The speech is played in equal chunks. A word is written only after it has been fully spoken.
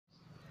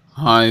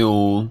Hi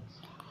all,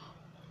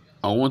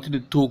 I wanted to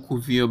talk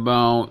with you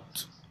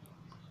about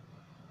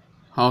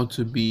how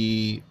to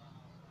be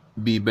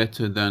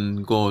better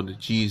than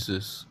God,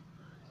 Jesus,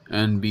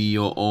 and be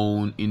your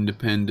own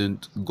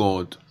independent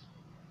God.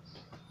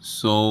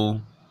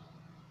 So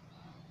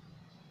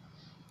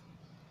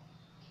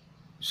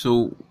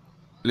so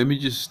let me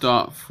just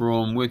start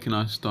from where can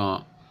I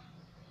start?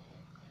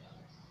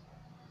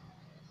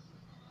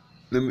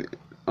 Let me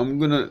I'm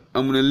gonna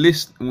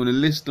list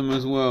them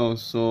as well.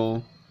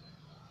 So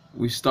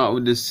we start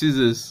with the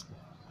scissors.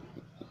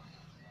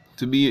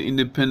 To be an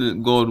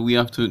independent God, we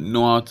have to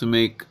know how to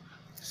make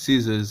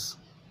scissors.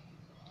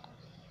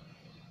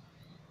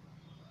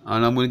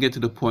 And I'm gonna get to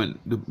the point,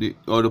 the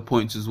other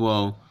points as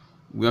well.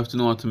 We have to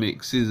know how to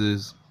make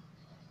scissors,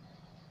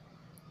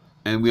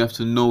 and we have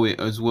to know it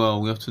as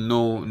well. We have to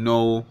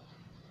know,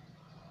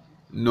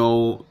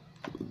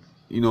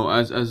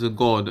 as a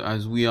God,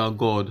 as we are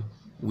God,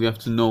 we have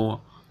to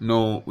know it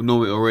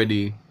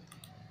already.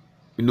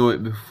 We know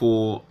it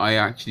before I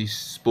actually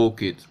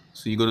spoke it.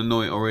 So you gotta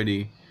know it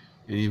already,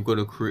 and you've got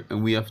to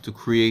and we have to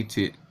create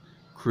it,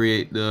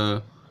 create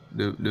the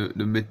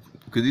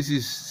because this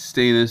is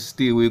stainless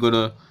steel. We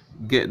gotta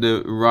get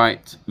the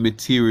right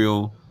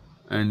material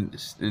and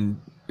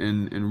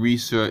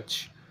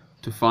research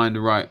to find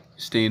the right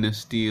stainless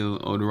steel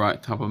or the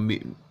right type of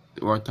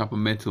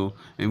metal,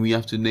 and we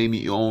have to name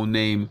it your own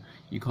name.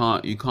 You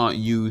can't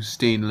use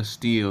stainless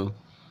steel,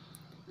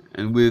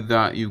 and with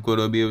that you've got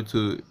to be able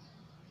to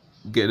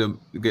get a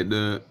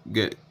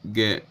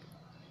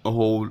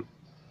whole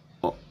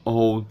a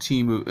whole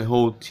team of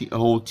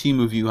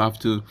you have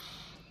to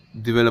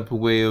develop a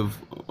way of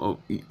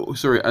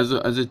sorry, as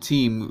a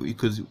team,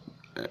 because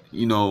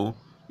you have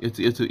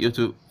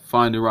to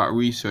find the right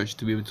research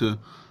to be able to,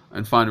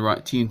 and find the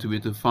right team to be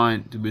able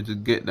to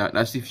get that.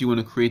 That's if you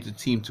want to create a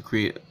team to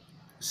create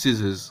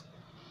scissors.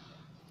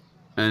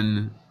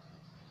 And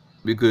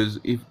because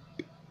if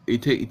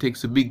it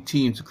takes a big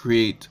team to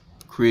create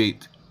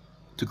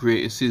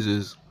a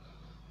scissors,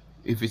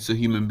 if it's a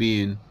human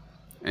being.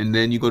 And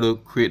then you got to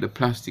create the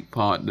plastic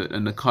part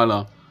and the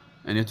color,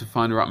 and you have to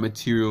find the right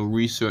material,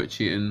 research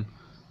it,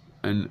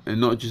 and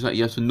not just that,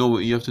 you have to know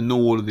it. You have to know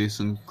all of this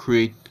and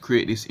create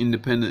this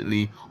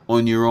independently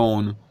on your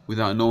own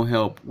without no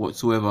help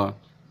whatsoever.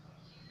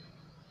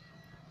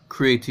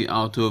 Create it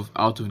out of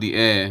the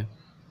air,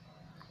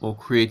 or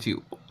create it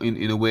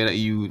in a way that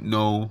you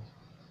know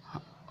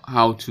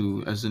how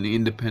to, as an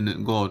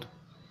independent God.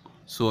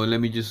 So let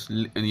me just,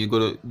 and you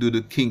gotta do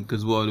the kink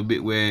as well, the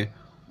bit where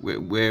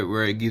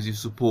it gives you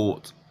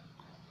support.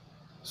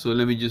 So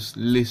let me just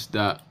list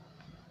that.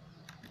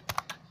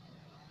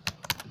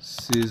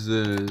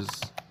 Scissors,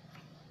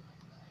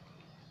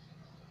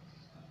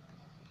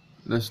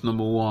 that's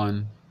number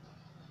one.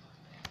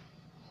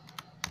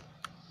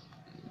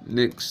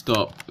 Next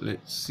up,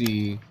 let's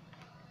see.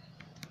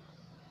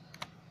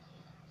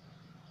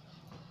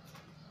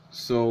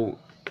 So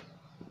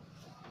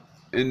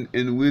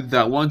and with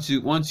that, once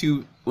you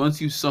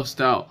sussed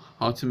out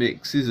how to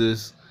make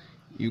scissors,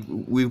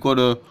 we've got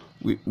to,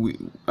 we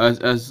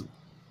as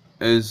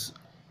as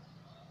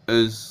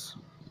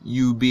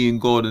you being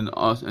God and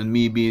us and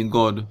me being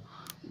God,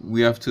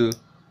 we have to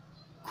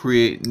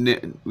we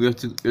have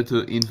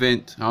to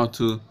invent how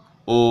to,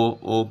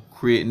 or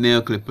create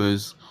nail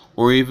clippers,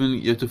 or even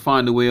you have to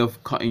find a way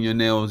of cutting your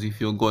nails if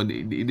you're God.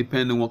 It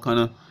depends on what kind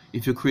of,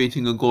 if you're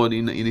creating a God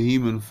in a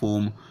human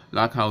form,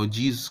 like how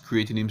Jesus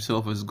created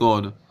himself as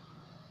God.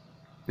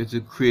 You have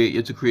to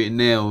create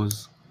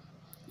nails.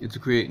 You have to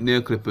create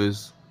nail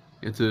clippers.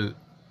 You have to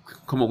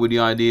come up with the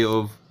idea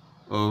of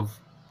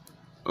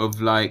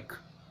like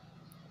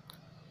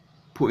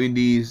putting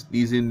these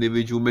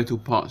individual metal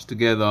parts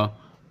together,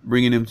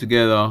 bringing them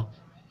together.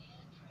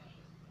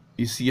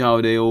 You see how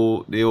they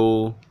all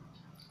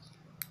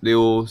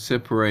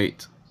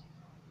separate.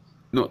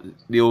 Not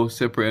They all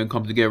separate and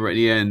come together at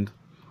the end.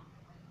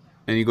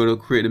 And you got to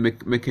create a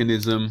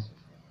mechanism.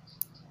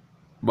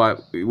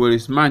 But well,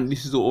 this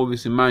is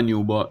obviously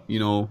manual, but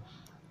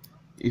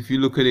if you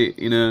look at it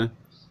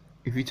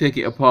if you take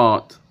it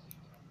apart,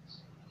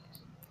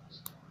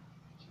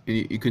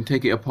 and you can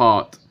take it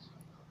apart.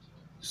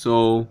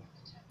 So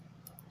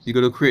you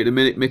got to create the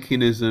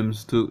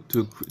mechanisms to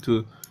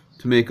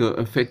make a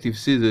effective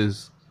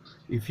scissors.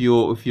 If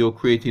you're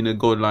creating a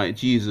God like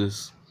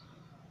Jesus,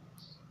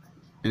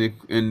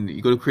 and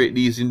you got to create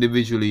these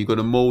individually. You got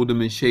to mold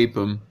them and shape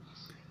them,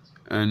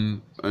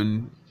 and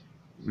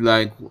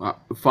like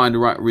find the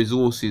right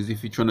resources.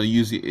 If you're trying to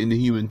use it in the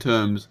human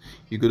terms,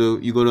 you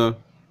gotta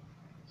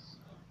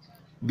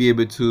be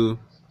able to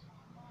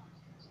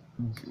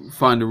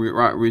find the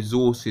right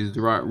resources, the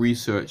right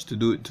research to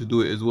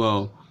do it as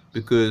well.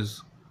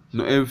 Because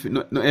not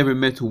every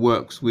metal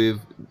works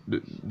with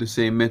the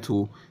same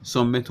metal.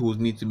 Some metals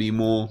need to be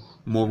more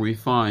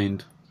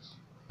refined,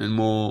 and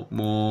more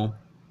more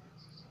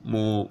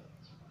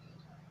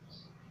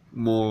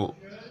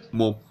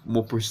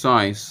more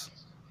precise,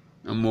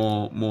 and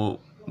more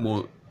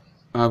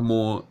have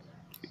more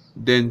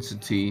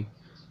density.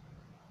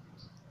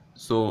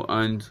 So,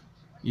 and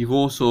you've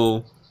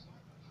also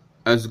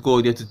as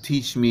God, you have to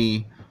teach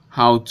me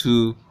how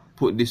to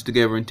put this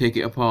together and take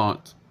it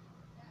apart.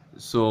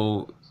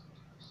 So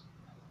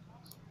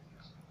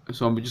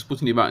I'm just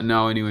putting it back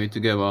now anyway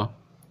together.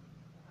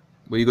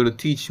 But you got to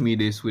teach me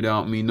this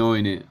without me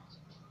knowing it,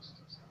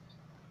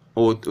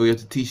 or you have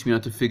to teach me how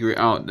to figure it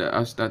out.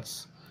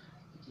 That's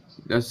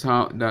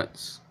how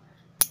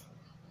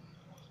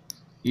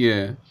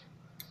yeah.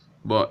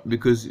 But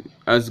because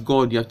as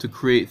God, you have to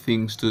create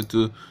things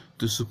to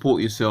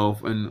support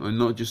yourself, and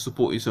not just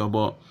support yourself,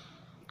 but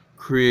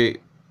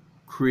create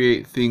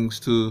things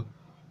to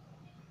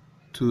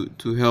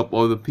help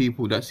other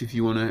people. That's if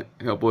you want to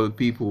help other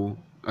people.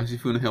 That's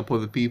if you want to help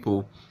other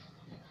people.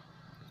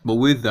 But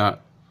with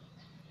that,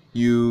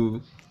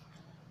 you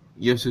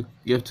you have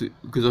to,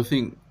 because I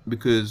think,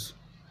 because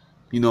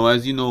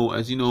as you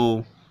know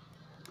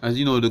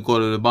the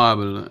God of the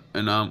Bible,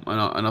 and I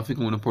think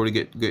I'm gonna probably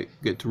get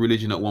to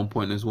religion at one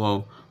point as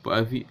well.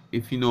 But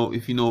if you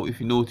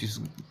notice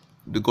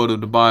the God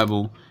of the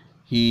Bible,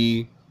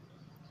 he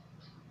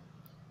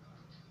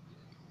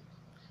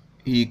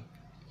he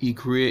he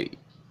create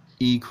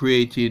he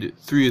created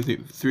three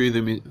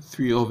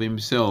of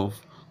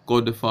himself: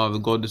 God the Father,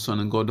 God the Son,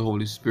 and God the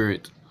Holy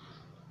Spirit.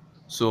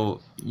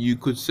 So you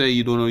could say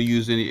you don't want to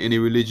use any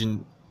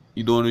religion.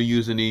 You don't want to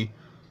use any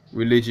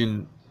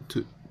religion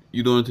to.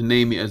 You don't want to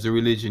name it as a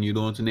religion. You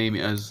don't want to name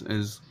it as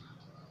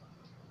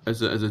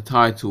a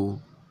title,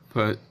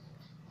 but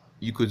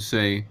you could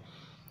say.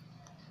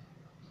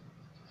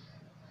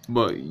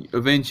 But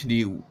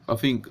eventually, I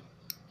think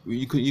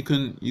you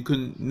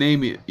can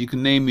name it. You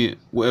can name it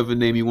whatever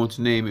name you want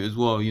to name it as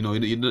well. You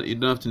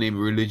don't have to name it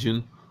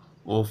religion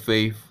or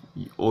faith,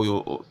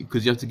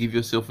 because you have to give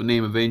yourself a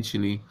name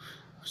eventually,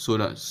 so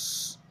that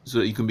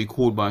you can be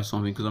called by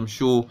something. Because I'm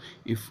sure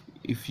if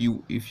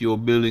you're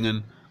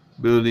building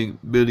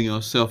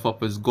yourself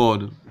up as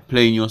God,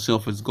 playing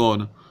yourself as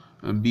God,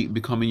 and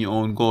becoming your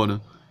own God,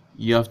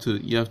 you have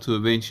to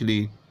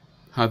eventually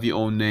have your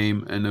own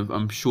name. And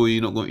I'm sure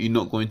you're not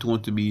going to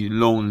want to be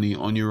lonely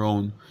on your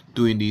own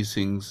doing these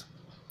things.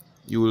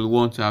 You will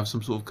want to have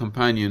some sort of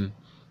companion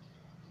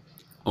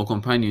or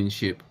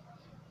companionship.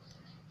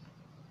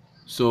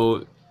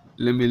 So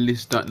let me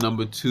list that.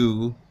 Number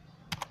 2,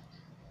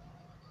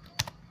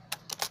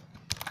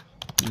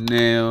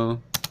 nail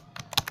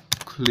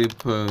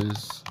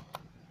clippers.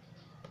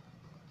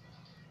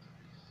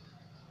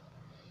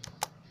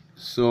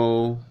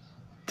 So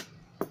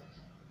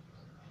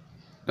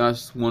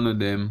that's one of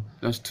them.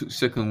 That's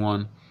second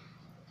one.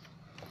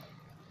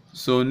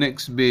 So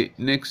next bit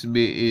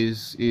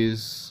is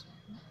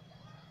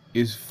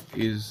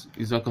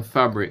like a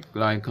fabric,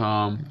 like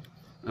and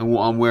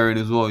what I'm wearing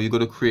as well. You got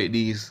to create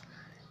these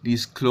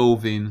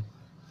clothing,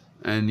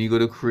 and you got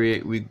to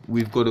create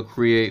we've got to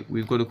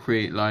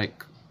create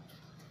like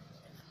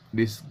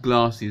this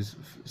glasses,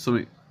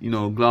 something,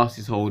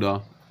 glasses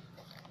holder.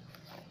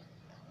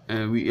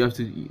 And you have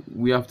to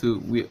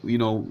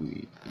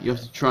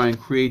try and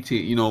create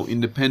it,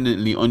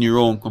 independently on your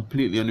own,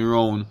 completely on your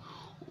own,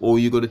 or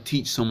you got to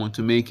teach someone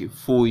to make it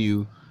for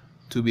you,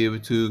 to be able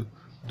to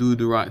do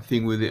the right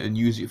thing with it and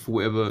use it for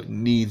whatever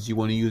needs you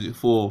want to use it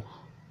for.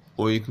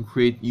 Or you can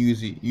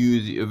use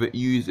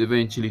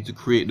eventually to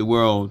create the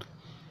world.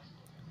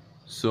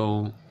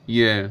 So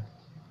yeah.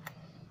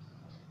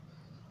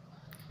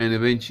 And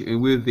eventually,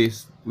 with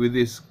this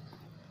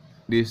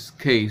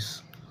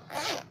case,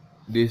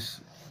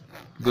 this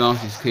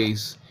glasses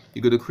case,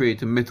 you got to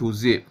create a metal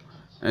zip,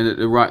 and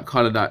the right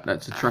color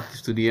that's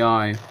attractive to the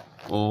eye,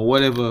 or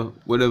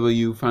whatever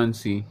you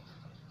fancy.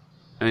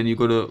 And you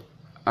got to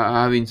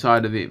have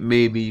inside of it,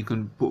 maybe you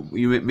want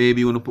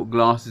to put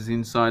glasses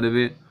inside of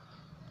it,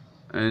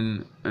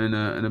 and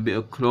a bit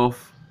of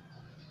cloth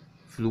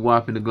for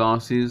wiping the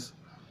glasses.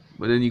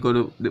 But then you got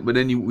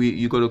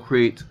to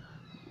create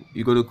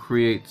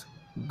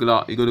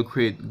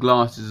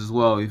glasses as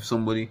well.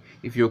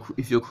 If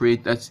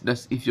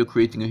you're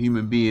creating a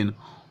human being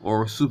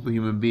or a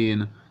superhuman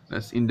being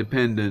that's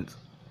independent,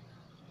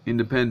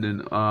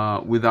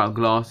 without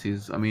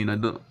glasses. I mean, I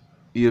don't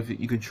you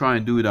can try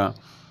and do that,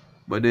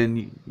 but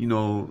then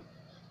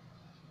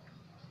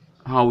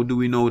how do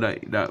we know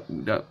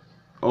that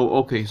oh,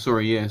 okay,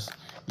 sorry, yes,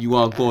 you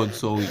are God,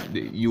 so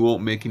you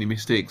won't make any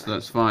mistakes, so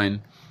that's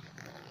fine.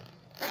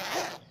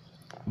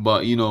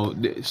 But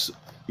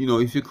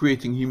if you're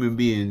creating human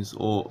beings,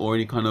 or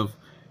any kind of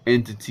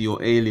entity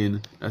or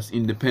alien that's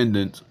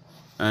independent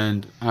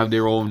and have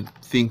their own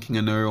thinking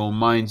and their own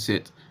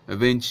mindset,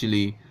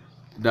 eventually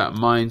that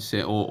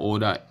mindset, or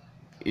that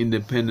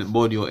independent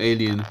body or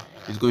alien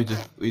is going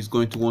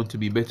to want to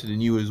be better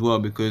than you as well.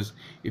 Because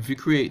if you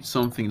create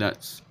something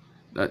that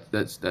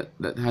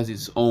has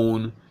its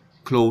own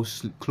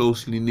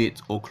closely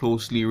knit, or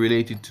closely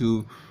related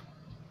to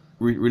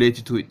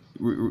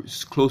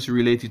closely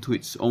related to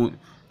its own,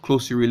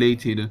 closely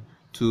related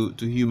to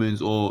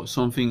humans, or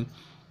something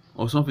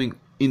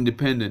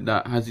independent,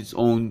 that has its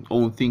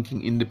own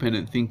thinking,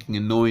 independent thinking,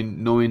 and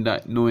knowing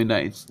that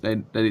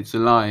it's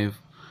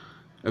alive.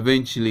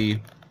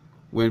 Eventually,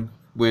 when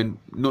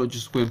not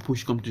just when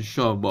push comes to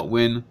shove, but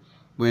when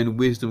when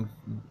wisdom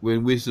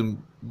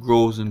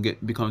grows and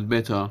becomes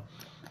better,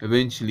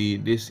 eventually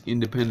this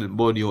independent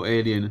body or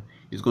alien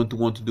is going to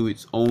want to do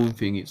its own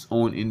thing, its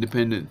own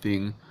independent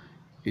thing,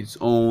 its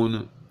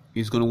own.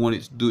 It's going to want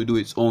it to do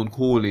its own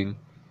calling.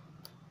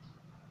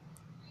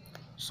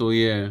 So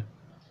yeah.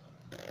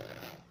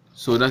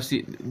 So that's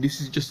it.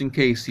 This is just in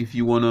case if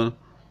you wanna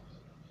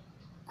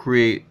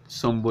create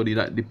somebody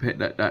that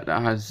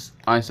has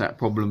eyesight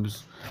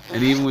problems,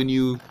 and even when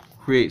you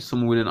create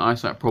someone with an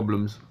eyesight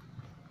problems,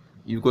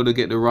 you've got to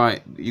get the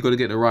right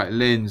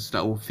lens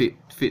that will fit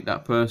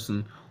that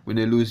person when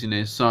they're losing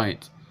their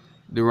sight.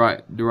 The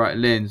right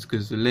lens,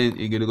 because the lens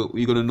you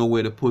gotta know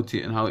where to put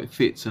it and how it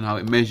fits and how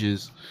it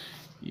measures.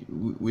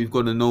 We've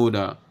got to know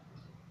that,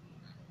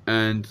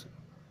 and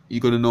you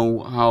gotta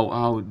know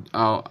how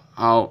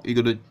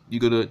you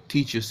gotta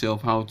teach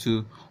yourself how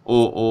to,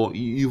 or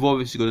you've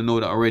obviously got to know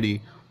that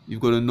already.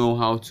 You've got to know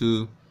how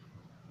to,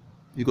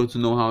 you got to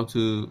know how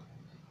to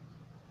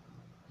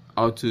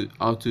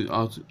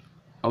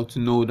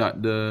know that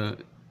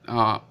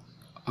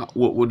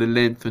what the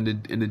length and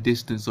the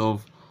distance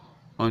of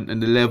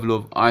and the level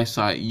of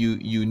eyesight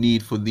you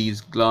need for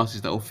these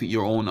glasses that will fit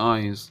your own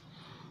eyes.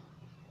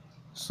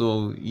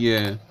 So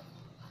yeah.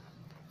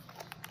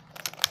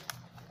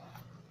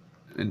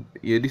 And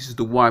yeah, this is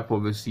the wipe.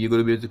 Obviously you're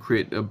going to be able to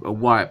create a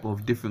wipe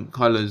of different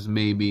colors,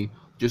 maybe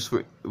just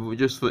for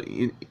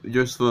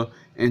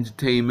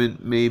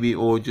entertainment, maybe,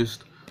 or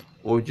just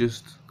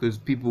because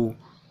people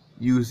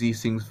use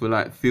these things for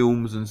like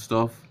films and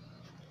stuff.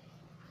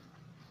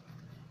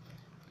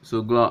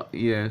 So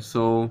yeah,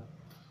 so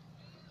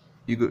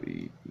you got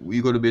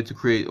to be able to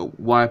create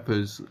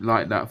wipers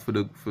like that for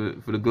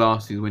the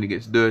glasses when it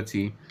gets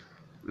dirty,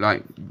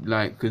 like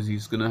because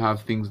he's gonna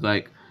have things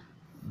like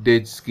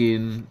dead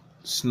skin,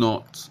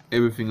 snot,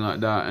 everything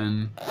like that,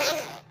 and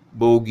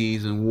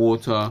bogies and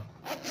water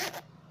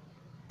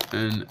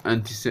and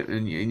antiseptic,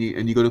 and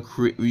you got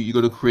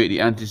to create the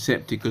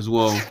antiseptic as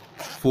well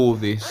for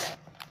this.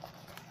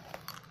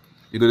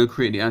 You got to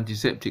create the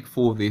antiseptic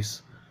for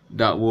this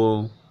that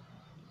will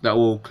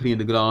clean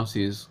the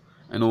glasses.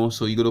 And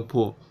also you got to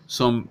put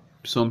some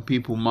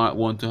people might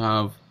want to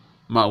have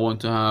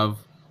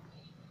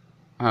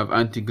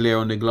anti-glare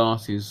on their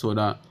glasses, so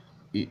that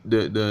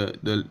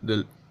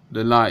the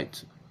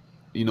light,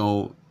 you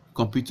know,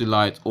 computer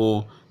light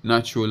or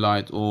natural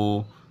light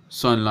or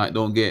sunlight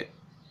don't get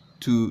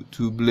too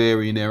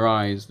blurry in their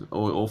eyes,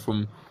 or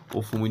from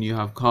when you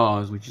have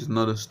cars, which is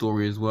another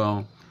story as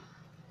well.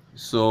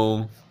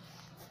 So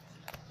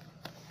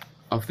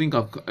I think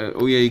oh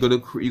yeah, you gotta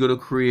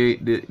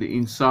create the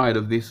inside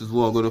of this as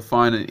well. Got to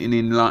find an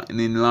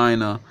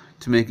inliner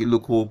to make it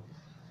look all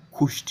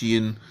cushy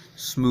and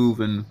smooth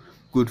and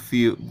good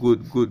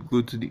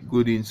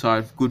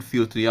inside, good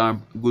feel to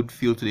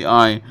the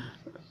eye,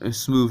 a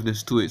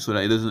smoothness to it, so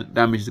that it doesn't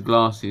damage the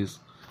glasses.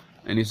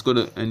 And it's got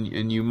to,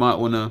 and you might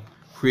want to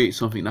create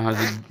something that has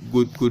a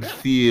good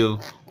feel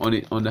on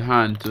it, on the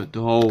hand,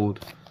 to hold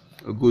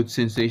a good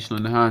sensation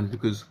on the hand,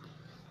 because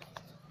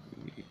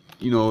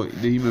you know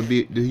the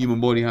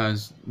human body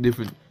has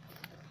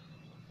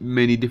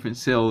many different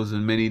cells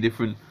and many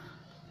different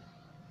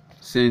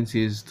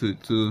senses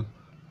to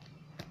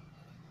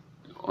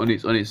on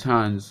its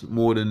hands,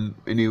 more than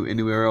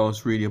anywhere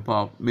else really,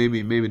 apart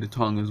maybe the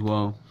tongue as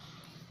well.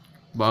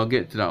 But I'll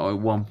get to that at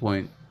one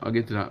point. I'll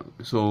get to that.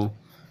 So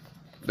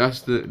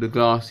that's the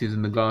glasses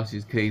and the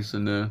glasses case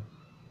and the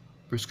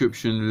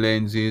prescription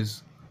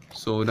lenses.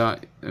 So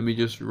that, let me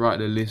just write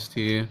the list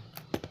here.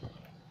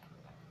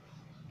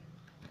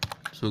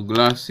 So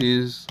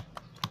glasses,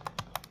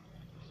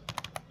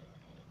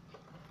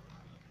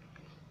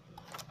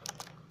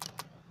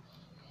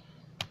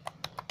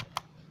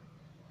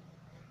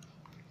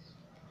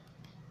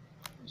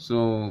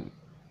 so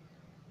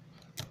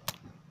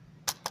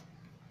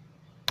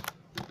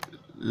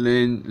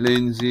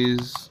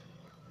lenses,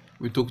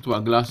 we talked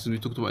about glasses, we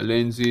talked about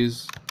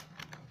lenses.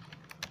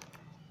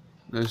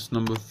 That's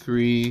number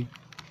 3.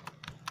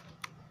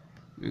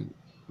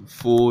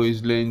 4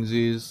 is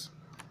lenses.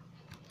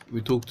 We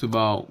talked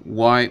about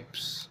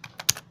wipes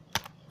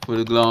for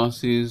the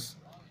glasses.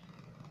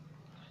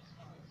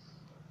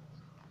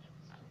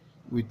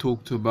 We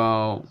talked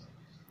about,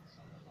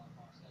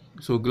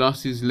 so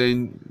glasses,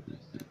 lenses,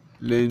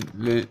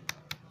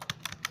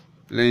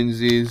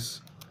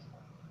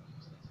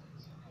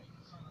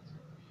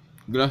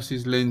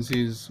 glasses,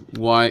 lenses,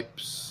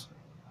 wipes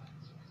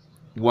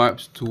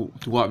to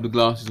wipe the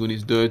glasses when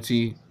it's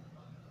dirty.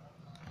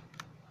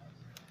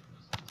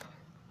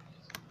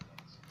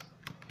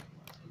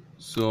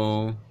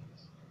 So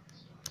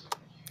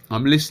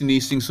I'm listing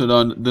these things so that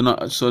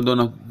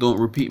I don't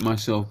repeat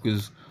myself,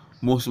 because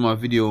most of my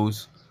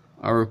videos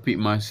I repeat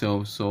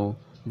myself, so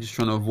I'm just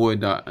trying to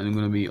avoid that, and I'm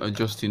going to be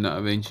adjusting that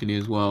eventually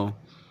as well.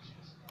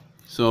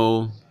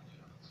 So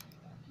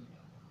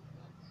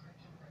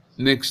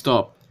next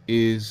up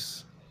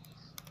is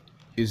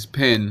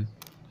pen,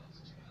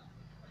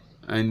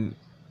 and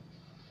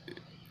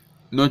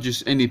not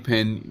just any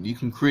pen. You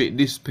can create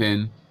this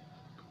pen,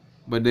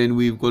 but then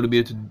we've got to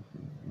be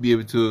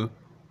able to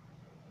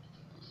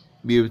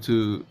be able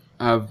to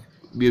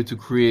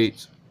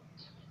create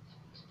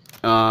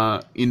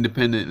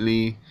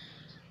independently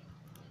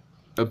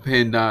a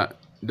pen that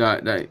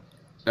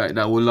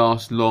will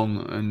last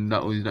long, and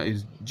that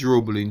is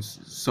durable. In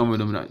some of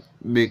them, that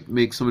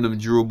make some of them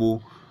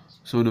durable,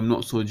 some of them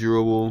not so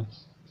durable.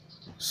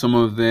 Some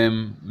of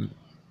them,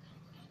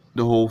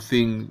 the whole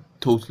thing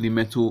totally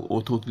metal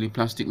or totally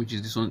plastic, which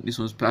is this one. This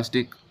one's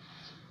plastic,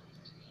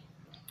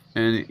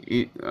 and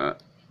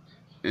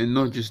and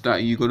not just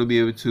that, you got to be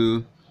able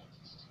to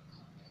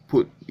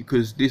put,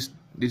 because this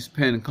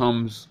pen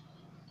comes.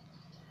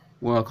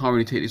 Well, I can't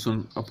really take this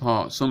one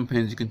apart. Some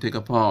pens you can take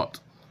apart,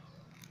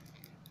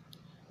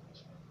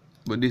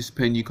 but this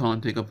pen you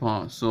can't take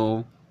apart.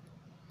 So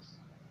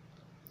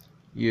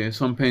yeah,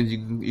 some pens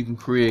you can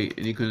create,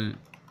 and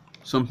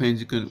some pens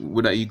you can,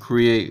 that you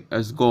create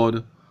as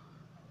God.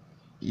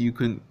 You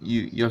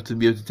have to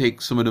be able to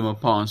take some of them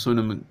apart, and some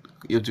of them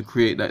you have to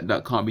create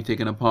that can't be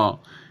taken apart,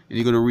 and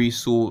you got to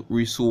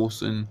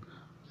resource and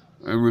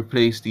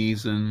replace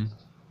these. And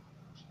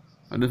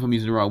I don't know if I'm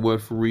using the right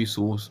word for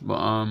resource, but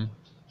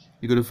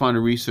you got to find a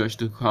research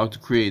to how to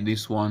create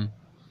this one.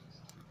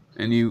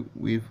 And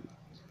we've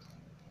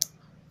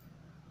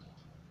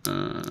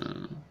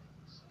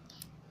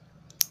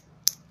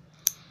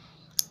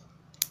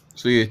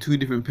so yeah, 2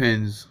 different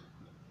pens.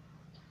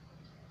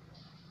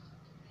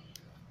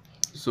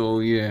 So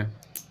yeah,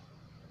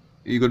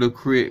 you got to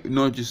create,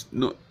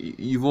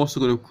 you've also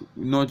got to,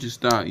 not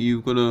just that,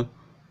 you've got to,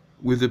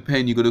 with the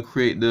pen, you got to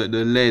create the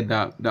lead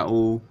that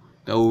will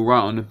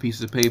write on a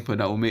piece of paper,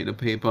 that will make the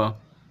paper,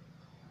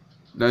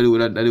 that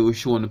it will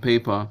show on the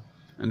paper,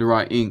 and the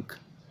right ink.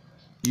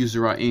 Use the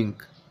right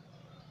ink,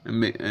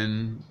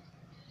 and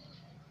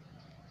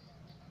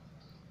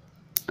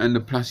the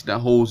plastic that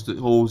holds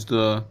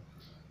the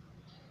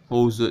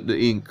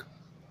ink.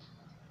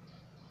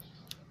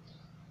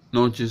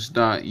 Not just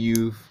that,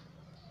 you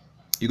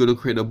got to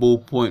create a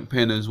ballpoint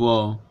pen as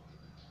well,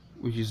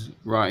 which is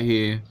right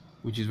here,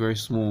 which is very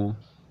small,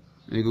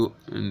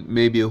 and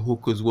maybe a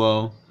hook as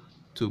well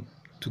to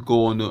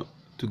go on the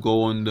to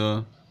go on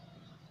the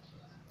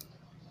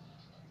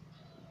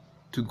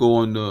to go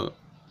on the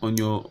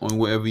on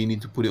whatever you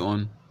need to put it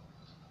on.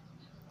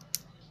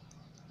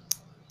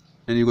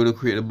 And you got to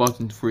create a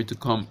button for it to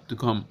come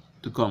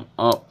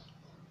up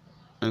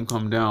and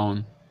come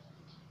down,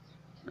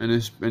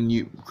 and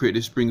you create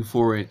a spring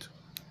for it.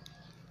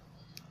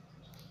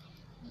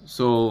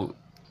 So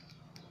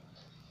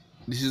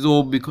this is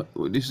all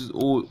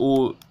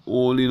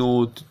all in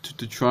all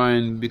to try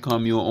and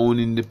become your own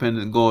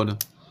independent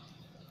God.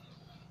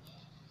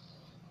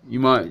 You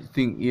might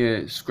think,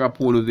 yeah, scrap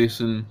all of this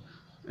and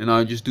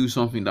I just do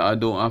something that I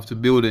don't have to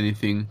build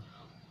anything.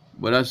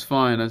 But that's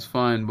fine,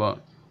 but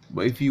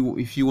if you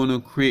want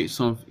to create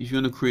something, if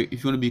you want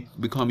to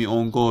become your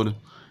own God,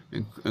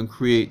 and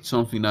create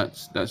something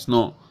that's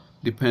not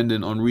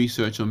dependent on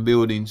research on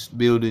building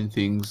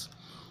things,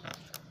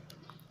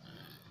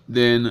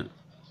 then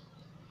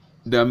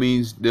that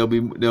means there'll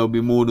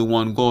be more than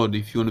one God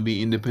if you want to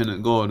be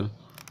independent God.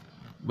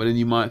 But then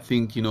you might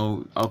think,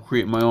 I'll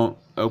create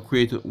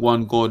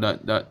one God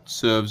that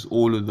serves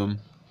all of them,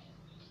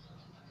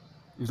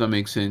 if that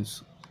makes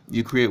sense.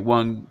 You create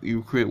one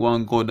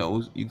God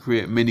you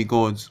create many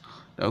gods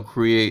that will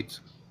create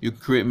you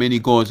create many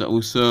gods that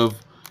will serve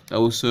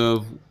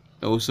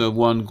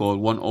one God,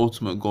 one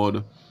ultimate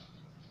God.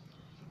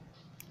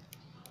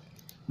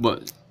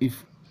 But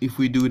if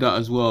we do that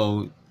as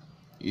well,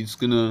 it's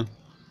gonna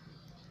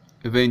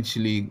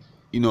eventually,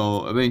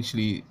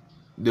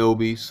 there will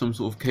be some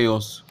sort of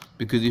chaos,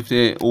 because if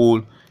they're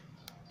all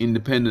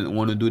independent,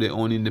 want to do their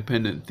own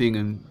independent thing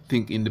and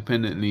think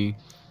independently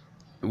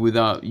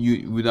without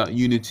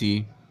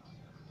unity.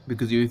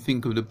 Because if you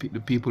think of the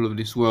people of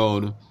this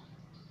world,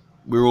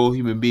 we're all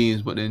human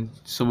beings, but then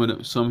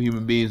some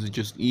human beings are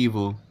just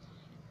evil.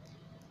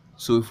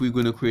 So if we're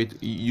going to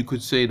create, you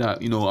could say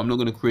that, I'm not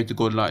going to create a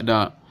God like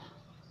that,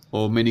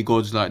 or many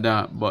gods like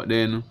that. But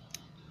then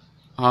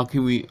how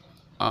can we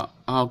I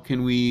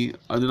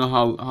don't know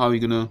how you're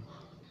gonna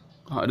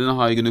I don't know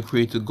how you're gonna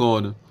create a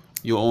God,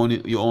 your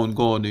own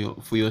God,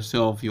 for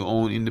yourself, your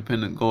own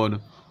independent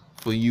God,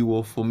 for you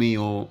or for me,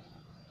 or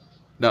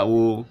that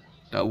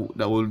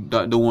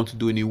don't want to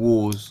do any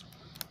wars.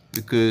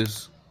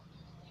 Because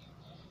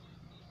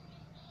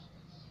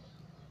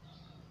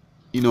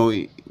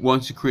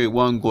once you create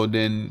one God,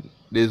 then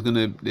there's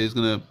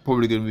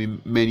probably gonna be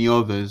many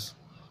others.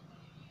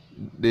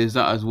 There's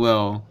that as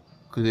well,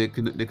 because there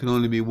can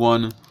only be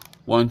one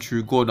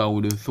true God, I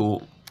would have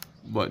thought.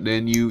 But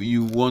then if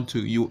you want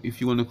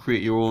to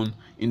create your own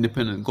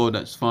independent God,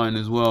 that's fine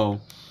as well.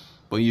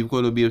 But you've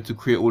got to be able to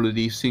create all of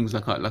these things,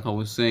 like I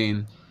was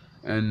saying,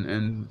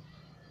 and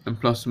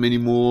plus many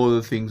more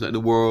other things that the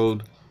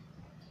world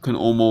can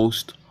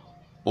almost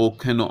or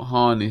cannot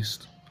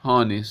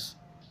harness.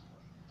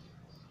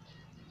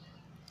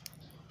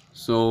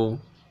 So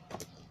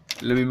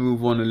let me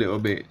move on a little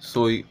bit.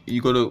 So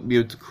you got to be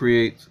able to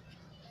create.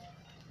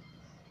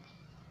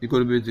 You got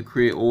to be able to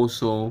create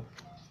also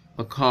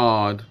a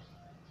card.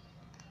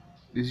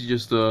 This is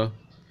just a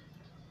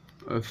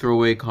a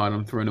throwaway card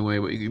I'm throwing away,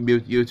 but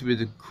you have to be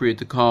able to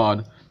create a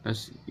card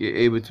that's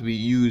able to be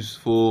used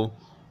for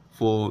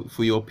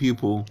your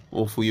people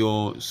or for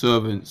your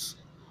servants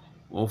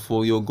or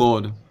for your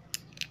God.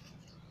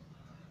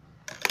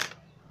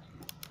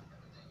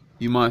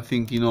 You might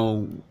think,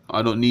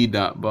 I don't need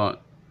that,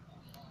 but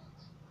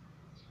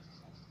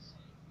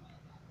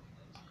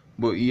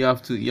you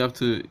have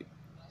to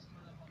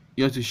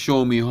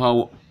show me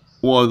what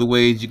are the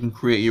ways you can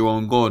create your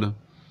own God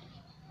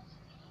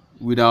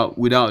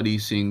without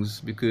these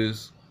things,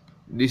 because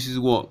this is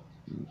what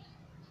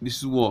this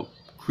is what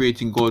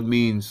creating God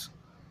means.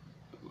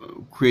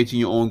 Creating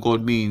your own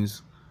God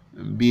means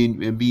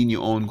being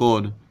your own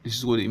God. This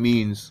is what it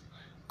means,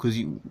 because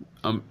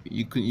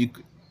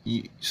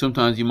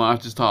sometimes you might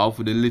have to start off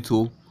with the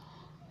little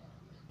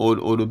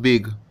or the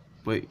big,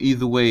 but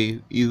either way,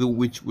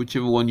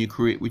 whichever one you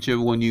create,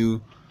 whichever one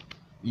you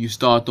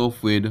start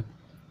off with,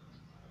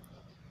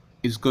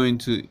 is going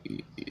to,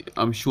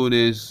 I'm sure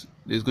there's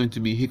going to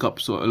be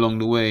hiccups along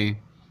the way.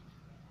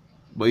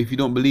 But if you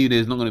don't believe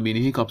there's not going to be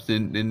any hiccups,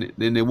 then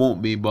there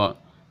won't be. But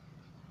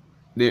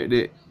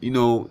there,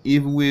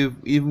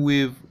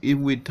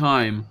 even with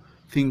time,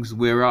 things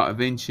wear out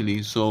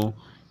eventually. So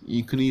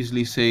you can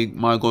easily say,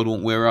 my God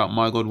won't wear out,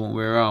 my God won't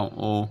wear out,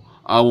 or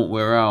I won't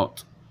wear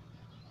out.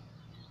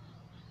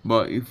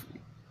 But if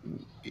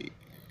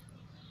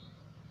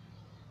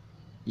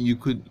you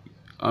could,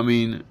 I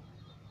mean,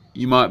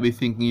 you might be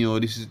thinking,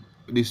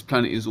 this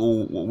planet is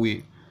all what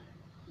we.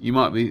 You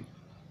might be,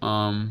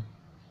 um,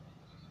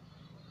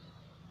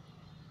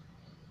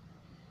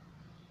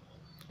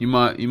 you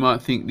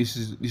might think this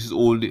is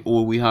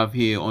all we have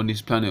here on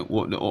this planet.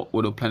 What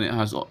the planet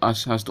has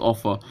to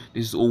offer.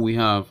 This is all we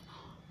have.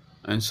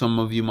 And some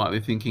of you might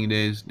be thinking,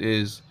 the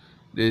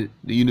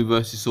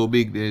universe is so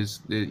big.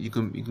 You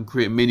can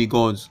create many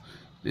gods.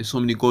 There's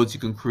so many gods you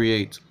can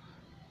create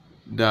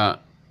that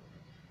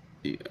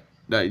you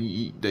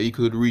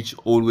could reach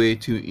all the way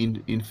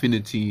to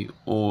infinity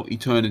or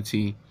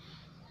eternity.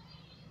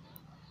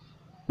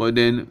 But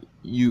then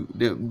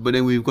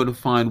we've got to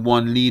find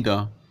one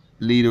leader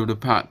of the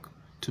pack,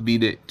 to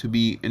be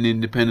an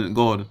independent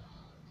God.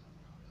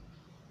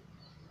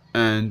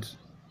 And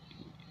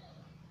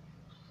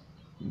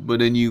but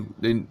then you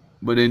then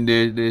but then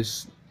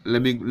there's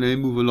let me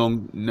move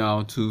along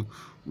now to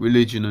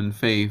religion and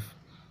faith.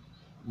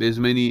 There's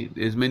many,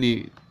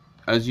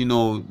 as you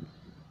know,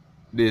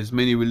 there's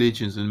many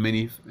religions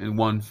and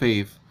one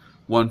faith.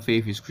 One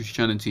faith is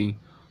Christianity,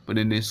 but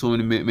then there's so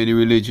many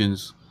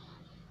religions,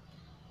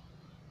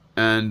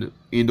 and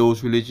in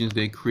those religions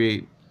they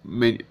create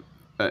many.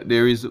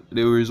 There is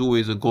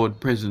always a God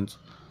present.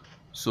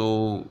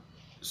 So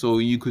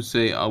you could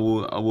say, I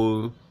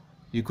will.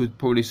 You could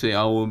probably say,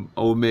 I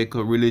will make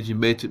a religion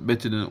better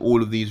than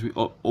all of these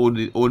all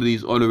of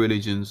these other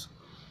religions.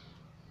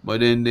 But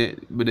then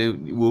it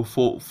will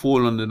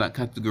fall under that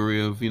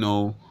category of,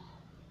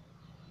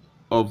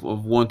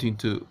 of wanting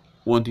to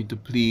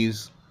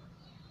please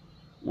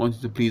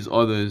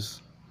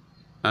others,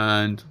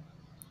 and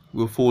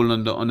will fall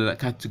under that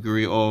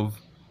category of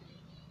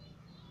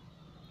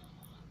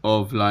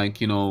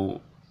like,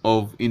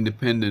 of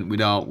independent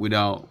without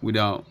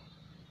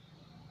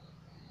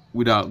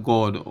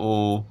God,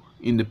 or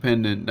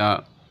independent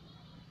that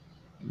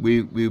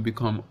we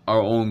become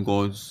our own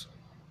gods.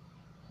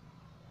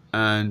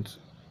 And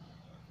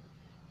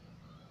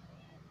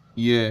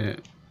yeah,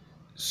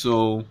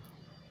 so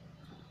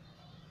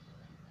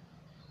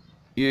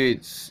yeah,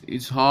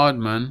 it's hard,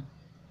 man.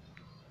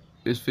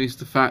 Let's face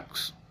the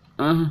facts.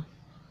 You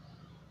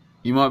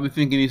might be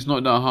thinking it's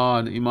not that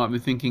hard. You might be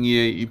thinking,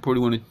 yeah, you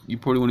probably want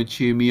to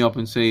cheer me up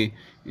and say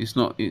it's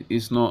not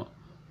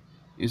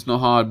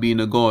hard being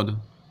a god.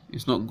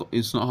 It's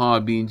not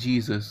hard being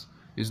Jesus.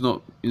 It's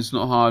not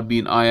hard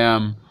being I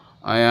am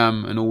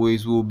and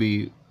always will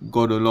be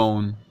God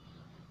alone.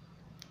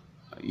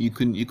 You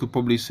could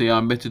probably say,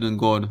 I'm better than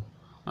God.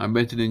 I'm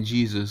better than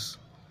Jesus.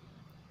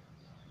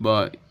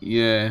 But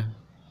yeah,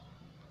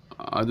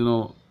 I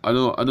don't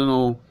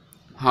know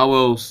how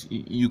else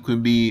you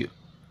can be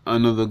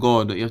another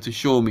God. You have to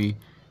show me. You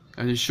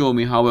have to show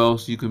me how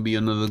else you can be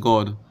another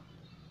God.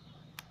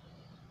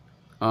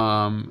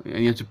 And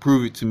you have to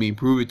prove it to me.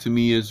 Prove it to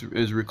me as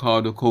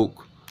Ricardo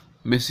Coke.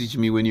 Message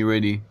me when you're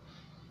ready,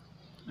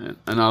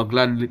 and I'll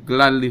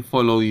gladly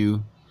follow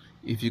you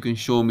if you can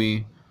show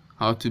me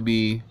how to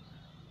be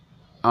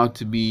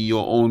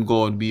your own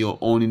God, be your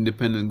own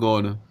independent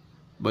God.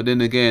 But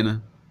then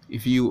again,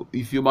 if you're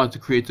about to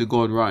create a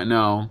God right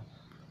now,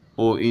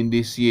 or in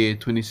this year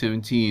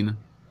 2017,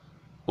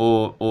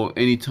 or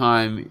any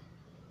time,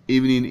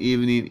 even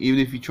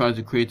if you try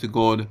to create a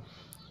God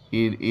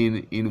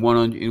in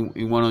 100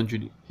 in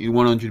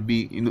 100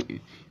 B,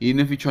 even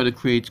if you try to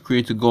create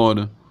a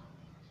God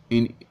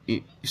even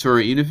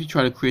if you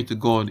try to create a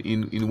God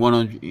in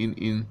 100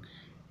 in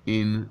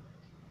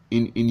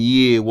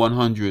year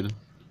 100,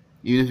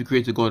 even if you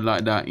create a God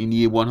like that in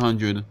year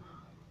 100,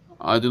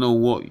 I don't know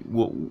what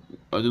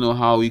I don't know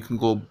how you can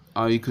go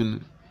how you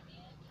can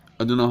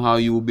I don't know how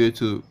you will be able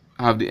to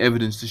have the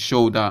evidence to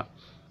show that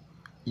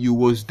you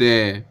was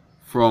there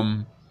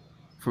from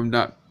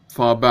that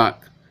far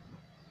back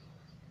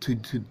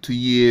to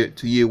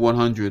year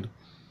 100.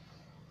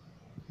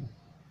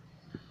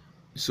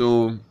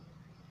 So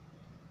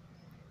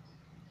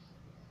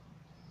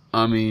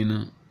I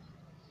mean,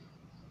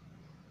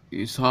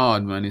 it's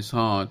hard, man. It's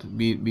hard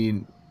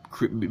becoming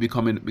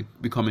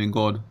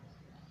God.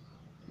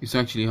 It's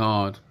actually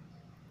hard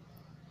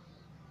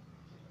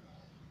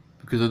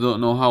because I don't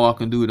know how I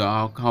can do that.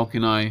 How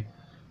can I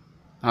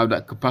have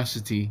that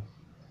capacity?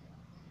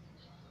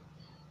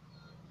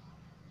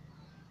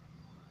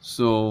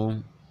 So,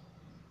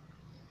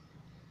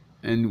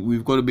 and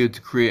we've got to be able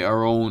to create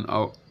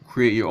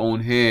create your own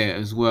hair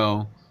as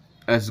well.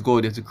 As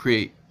God, you have to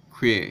create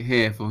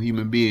hair for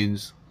human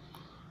beings.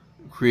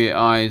 Create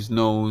eyes,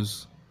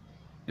 nose,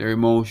 their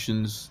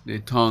emotions, their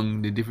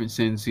tongue, their different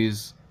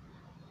senses.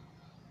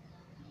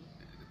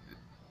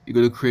 You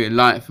got to create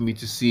light for me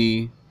to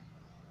see.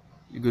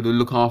 You got to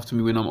look after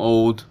me when I'm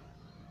old.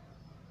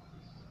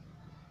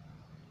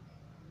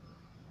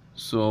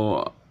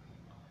 So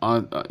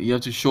you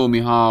have to show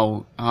me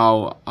how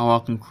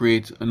I can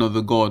create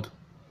another God,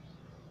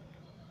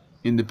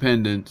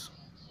 independent.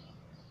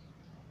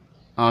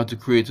 How to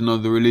create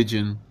another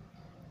religion.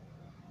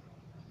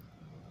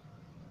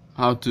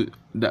 How to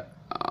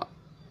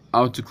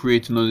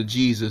create another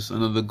Jesus,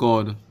 another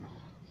God,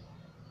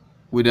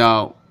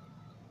 without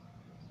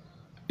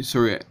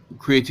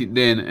create it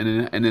then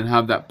and then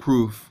have that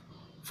proof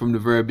from the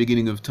very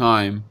beginning of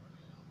time,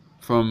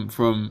 from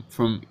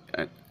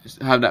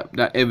have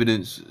that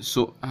evidence,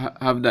 so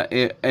have that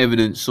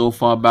evidence so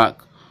far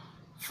back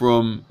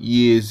from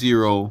year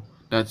 0.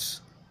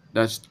 That's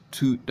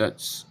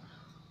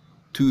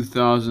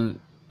 2000.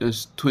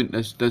 That's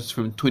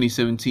from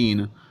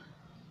 2017,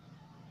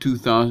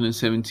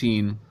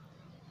 2017.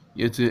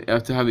 You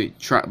have to have it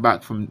tracked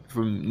back from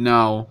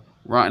now,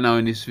 right now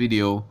in this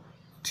video,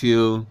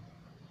 till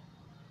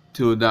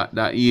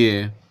that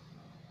year,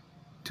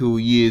 till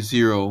year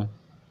 0,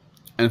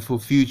 and for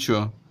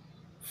future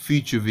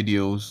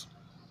videos,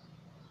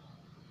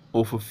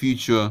 or for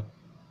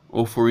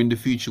in the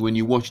future when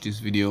you watch this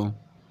video.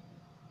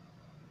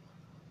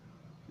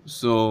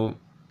 So,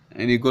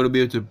 and you got to be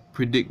able to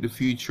predict the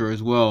future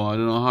as well. I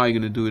don't know how you're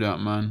gonna do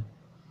that, man.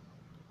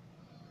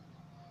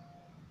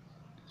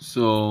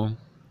 So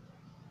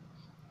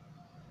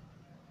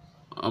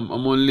I'm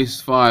on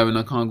list 5 and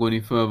I can't go any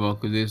further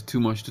because there's too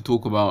much to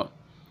talk about.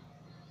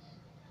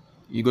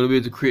 You gotta be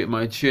able to create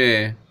my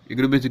chair. You're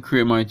gonna be able to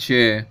create my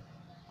chair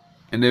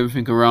and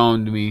everything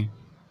around me,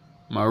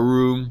 my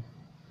room.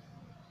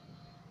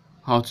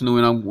 How to know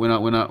when I'm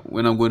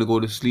going to go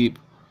to sleep.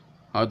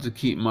 How to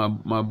keep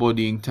my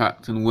body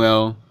intact and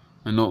well,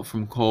 and not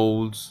from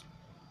colds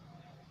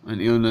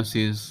and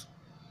illnesses.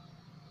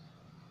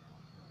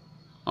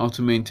 How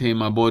to maintain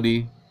my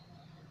body.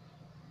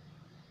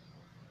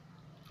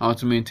 How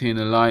to maintain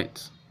the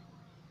light.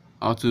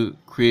 How to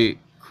create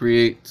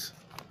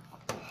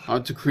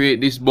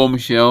this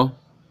bombshell.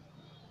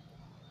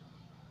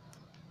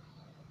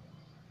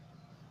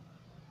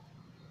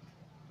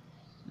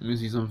 Let me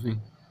see something.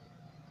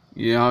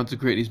 Yeah, how to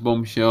create this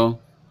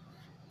bombshell.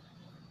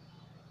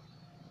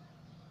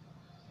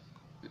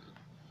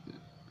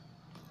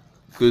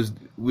 Because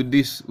with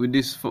this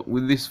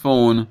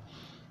phone,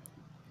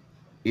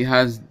 it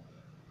has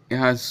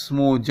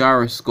small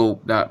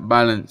gyroscope that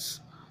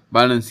balance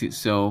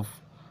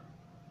itself,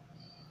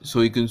 so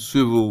you can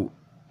swivel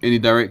any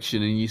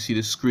direction and you see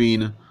the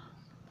screen.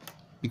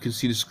 You can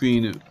see the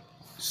screen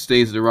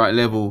stays at the right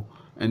level,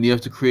 and you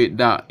have to create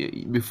that.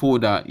 Before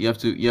that, you have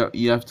to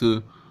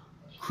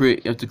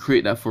create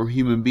that for a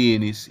human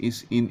being. It's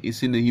in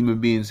the human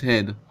being's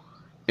head.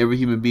 Every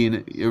human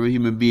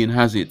being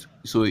has it.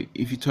 So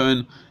if you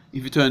turn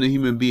a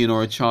human being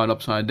or a child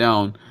upside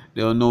down,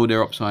 they'll know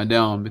they're upside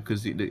down,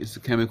 because it's a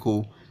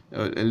chemical,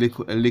 a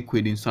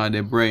liquid inside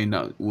their brain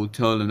that will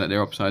tell them that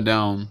they're upside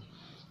down,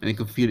 and they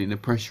can feel it in the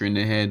pressure in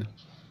their head.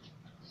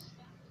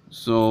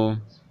 So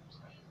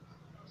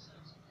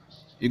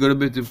you gotta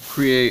be able to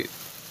create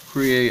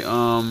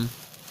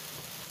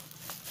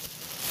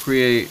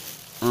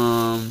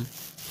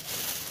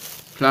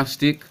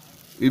plastic.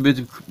 You have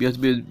to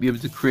be able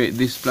to create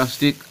this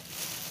plastic.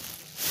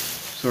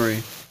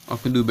 Sorry, I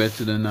can do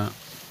better than that.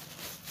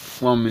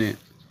 1 minute.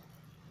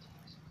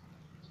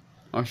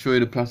 I'll show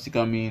you the plastic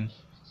I mean.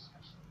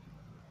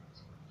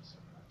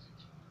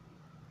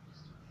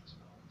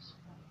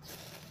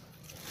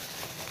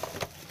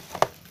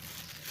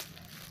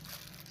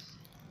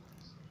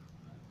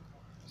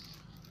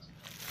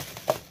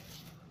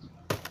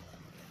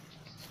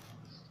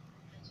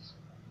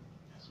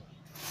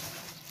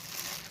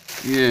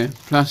 Yeah,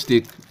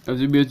 plastic. You have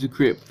to be able to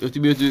create. You have to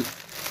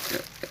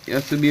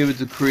be able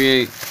to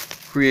create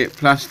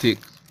plastic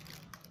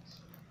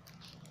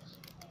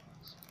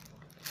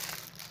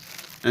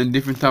and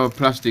different type of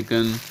plastic,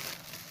 and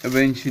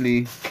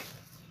eventually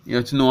you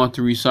have to know how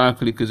to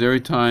recycle it, because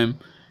every time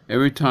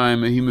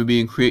a human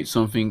being creates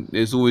something,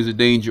 there's always a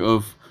danger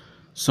of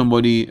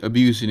somebody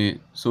abusing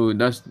it. So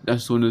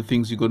that's one of the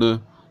things you got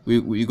to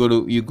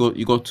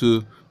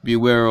be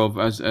aware of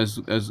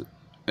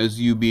as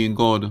you being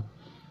God.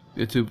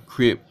 You have to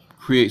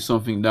create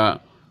something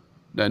that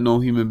no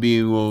human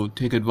being will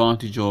take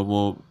advantage of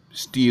or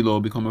steal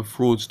or become a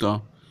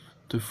fraudster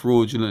to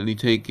fraudulently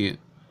take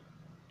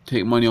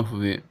money off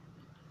of it.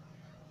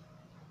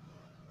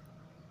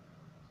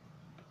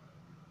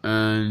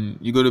 And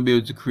you got to be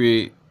able to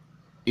create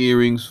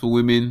earrings for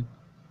women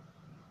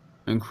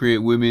and create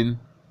women.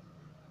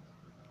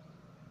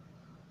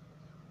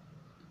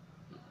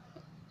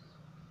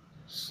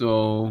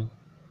 So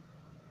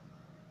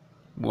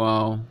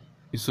wow,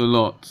 it's a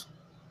lot.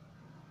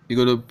 You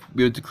got to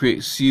be able to create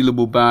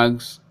sealable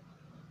bags,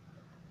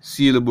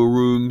 sealable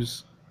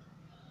rooms,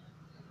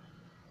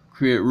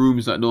 create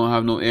rooms that don't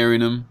have no air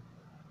in them.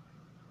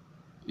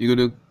 You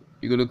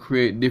gotta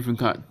create different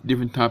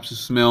types of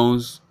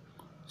smells,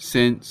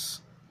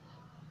 scents.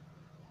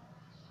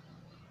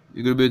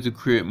 You're gonna be able to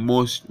create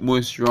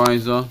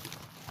moisturizer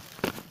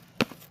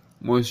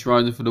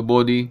for the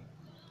body,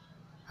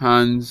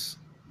 hands,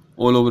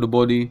 all over the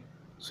body,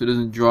 so it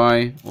doesn't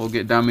dry or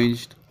get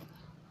damaged.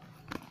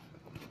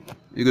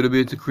 You're gonna be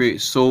able to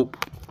create soap.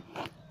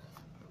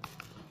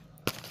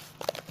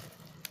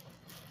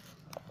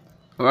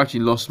 I've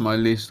actually lost my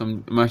list.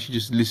 I'm actually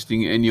just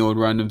listing any old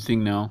random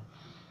thing now.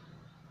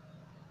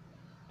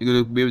 You're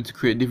gonna be able to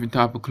create different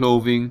type of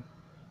clothing,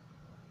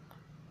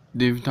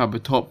 different type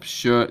of tops,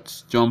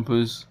 shirts,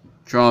 jumpers,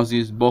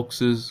 trousers,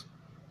 boxers,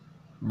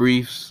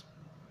 briefs.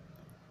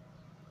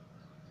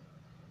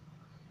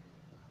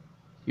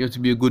 You have to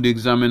be a good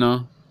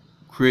examiner,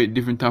 create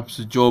different types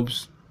of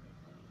jobs.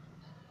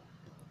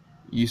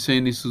 You're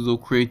saying this was all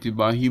created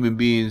by human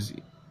beings,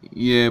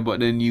 yeah, but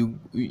then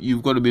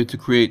you've got to be able to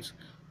create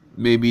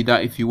maybe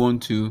that if you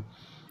want to,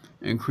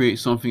 and create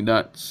something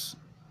that's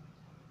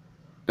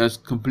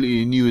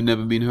completely new and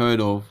never been heard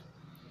of.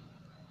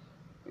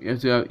 You have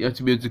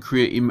to be able to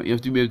create. You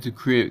have to be able to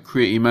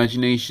create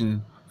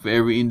imagination for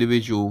every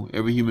individual,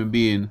 every human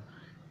being,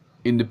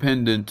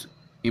 independent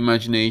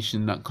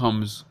imagination that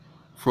comes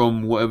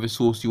from whatever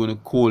source you want to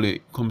call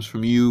it. Comes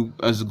from you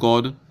as a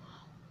god,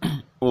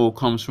 or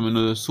comes from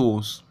another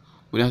source.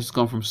 But it has to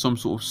come from some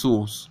sort of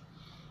source.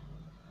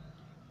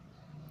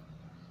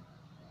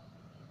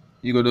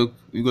 You gotta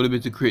be able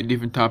to create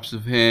different types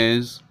of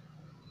hairs,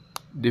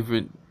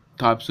 different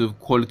types of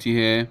quality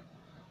hair,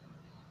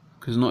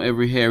 because not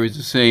every hair is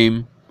the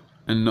same,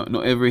 and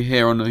not every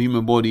hair on the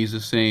human body is the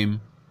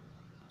same.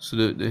 So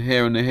the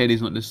hair on the head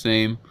is not the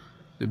same,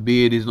 the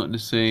beard is not the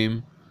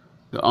same,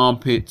 the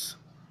armpits,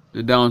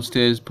 the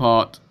downstairs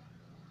part,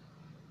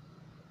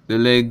 the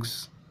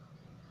legs,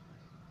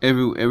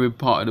 every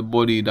part of the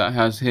body that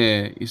has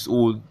hair, it's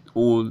all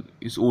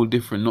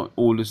different, not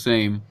all the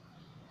same.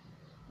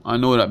 I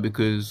know that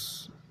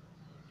because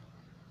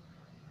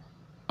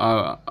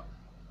I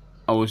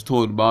was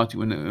told about it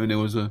when there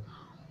was a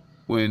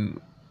when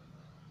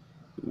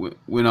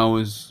I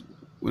was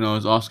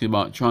asking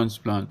about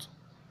transplant.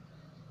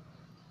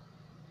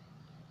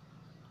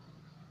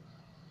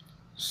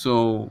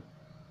 So,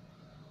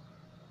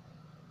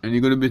 and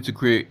you're gonna be able to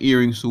create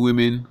earrings for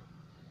women.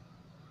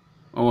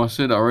 Oh, I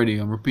said that already.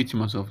 I'm repeating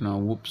myself now.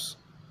 Whoops.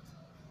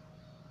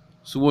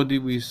 So what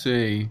did we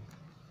say?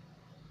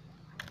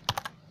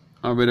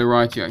 I better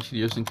write it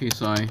actually, just in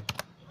case I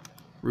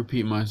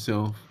repeat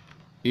myself.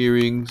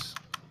 Earrings.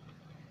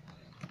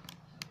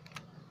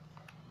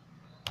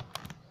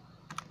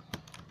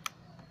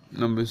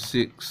 Number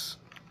 6.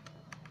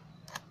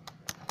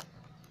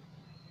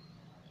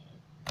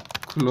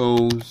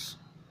 Clothes.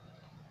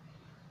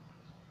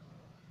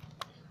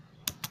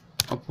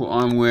 I'll put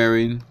I'm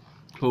wearing.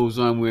 Clothes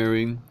I'm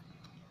wearing.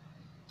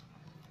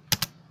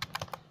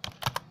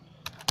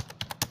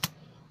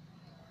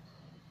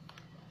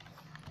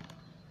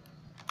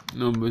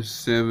 Number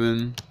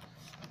 7.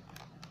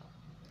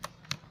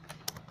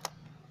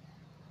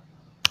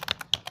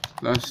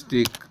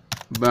 Plastic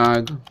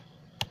bag.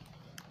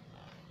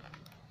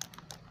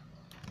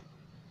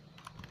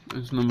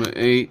 That's number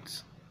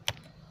 8.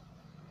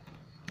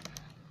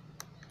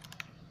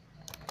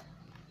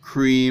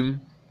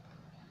 Cream.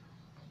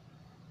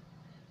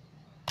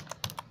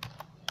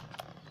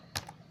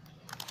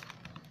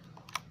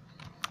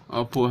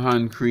 I'll put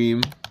hand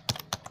cream.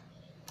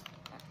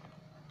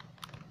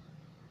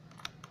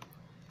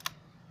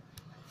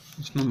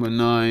 It's number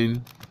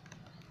 9.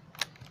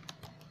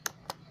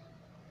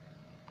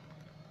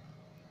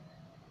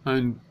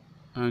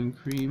 Hand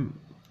cream.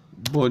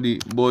 Body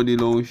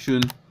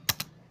lotion.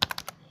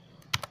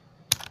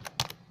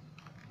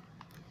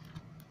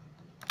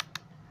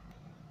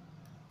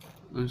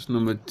 That's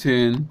number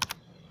 10.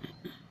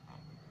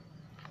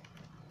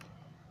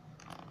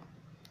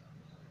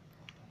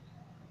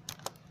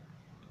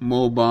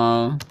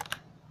 Mobile.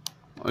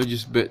 I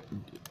just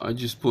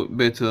put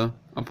better.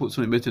 I put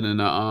something better than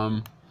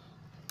that.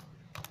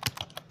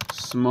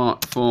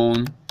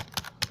 Smartphone.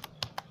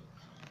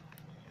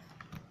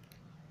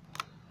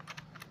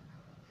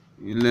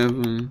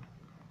 11.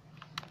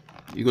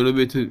 You gotta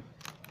be able to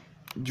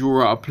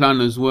draw out a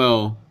plan as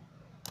well.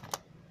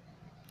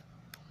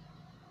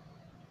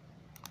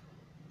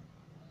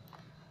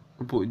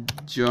 I put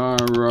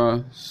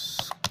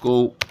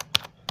jarascope.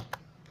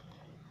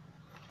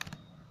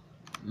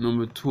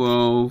 Number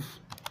 12.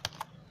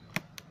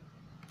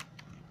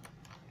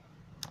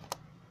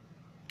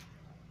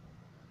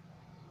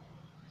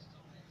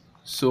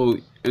 So,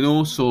 and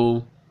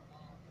also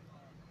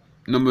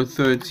number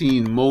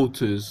 13,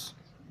 motors.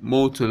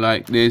 Motor,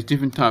 like there's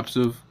different types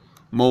of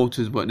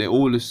motors, but they're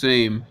all the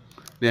same.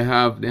 They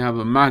have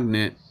a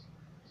magnet,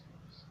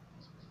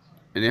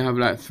 and they have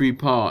like 3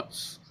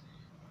 parts,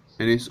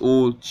 and it's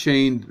all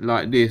chained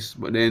like this.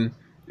 But then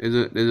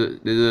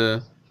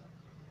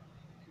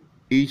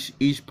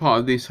each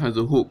part of this has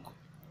a hook.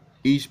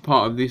 Each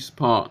part of this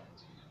part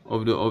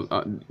of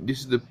this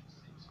is the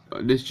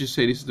let's just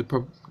say this is the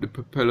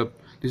propeller.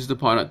 This is the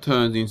part that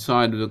turns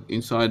inside of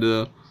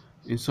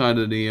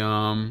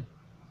the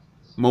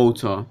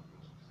motor.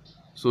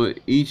 So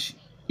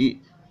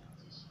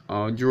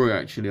I'll draw it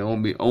actually. I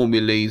won't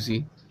be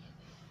lazy.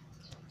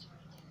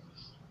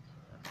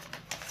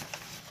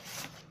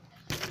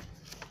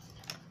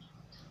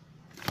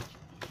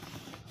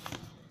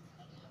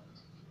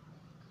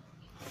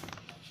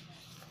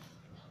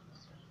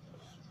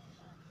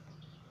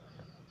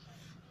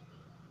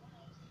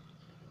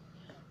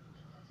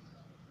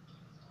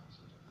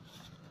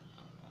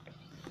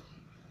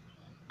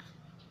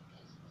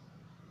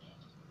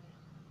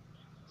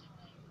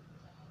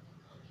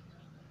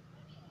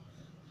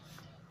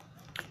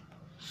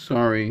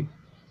 Sorry.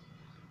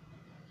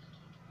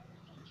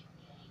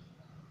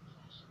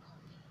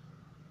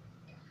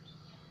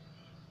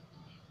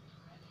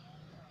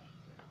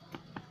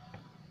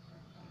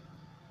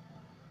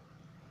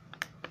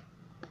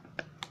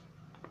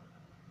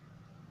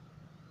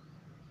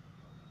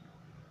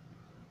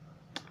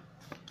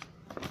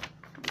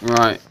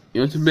 Right,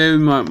 you have to bear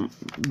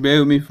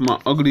with me for my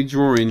ugly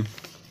drawing.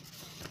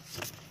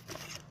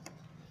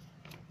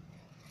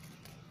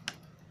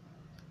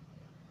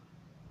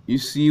 You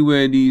see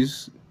where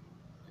these,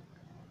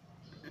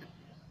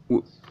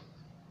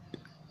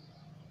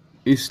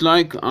 it's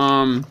like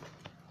I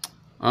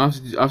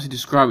have to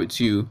describe it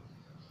to you.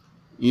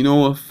 You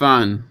know a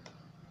fan,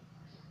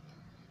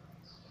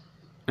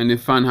 and the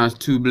fan has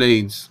 2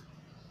 blades.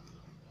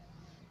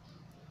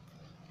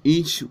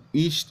 Each of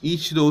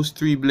those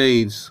 3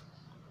 blades,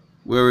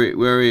 where it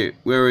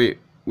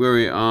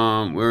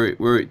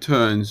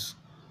turns,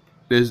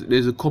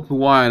 there's a copper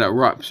wire that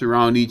wraps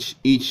around each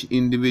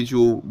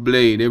individual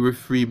blade, every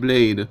 3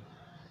 blade,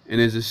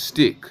 and there's a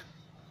stick,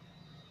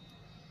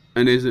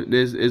 and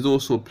there's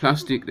also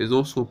plastic. There's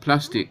also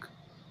plastic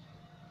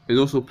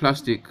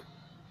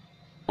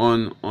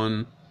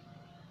on.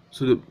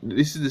 So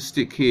this is the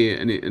stick here,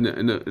 and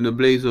the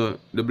blades are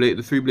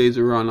the 3 blades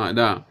are around like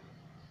that,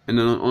 and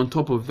then on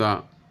top of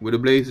that, where the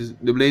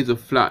blades are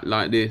flat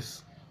like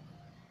this,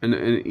 and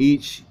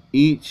each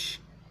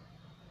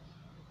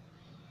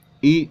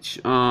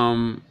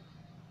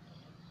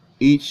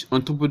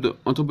on top of the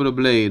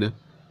blade,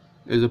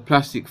 there's a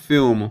plastic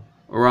film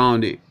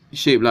around it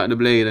shaped like the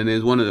blade, and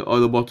there's one at the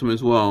other bottom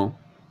as well,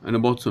 and the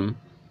bottom,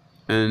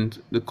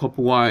 and the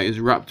copper wire is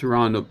wrapped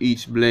around of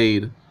each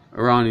blade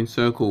around in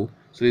circle.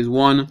 So there's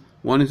one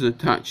is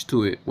attached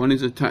to it, one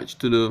is attached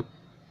to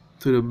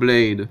the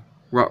blade,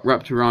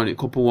 wrapped around it,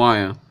 copper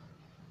wire,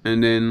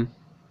 and then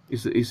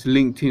it's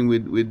linked in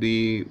with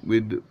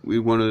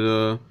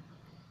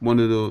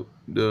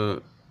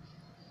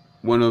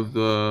one of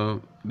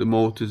the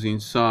motors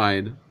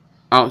inside.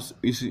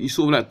 You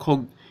sort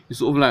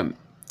of like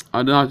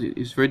I don't know.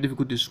 It's very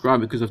difficult to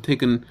describe it because I've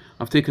taken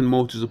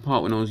motors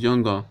apart when I was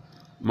younger.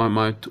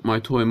 My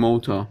toy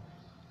motor,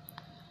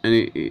 and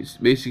it's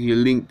basically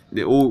linked.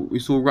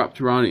 It's all wrapped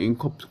around it in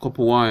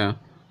copper wire,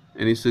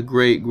 and it's a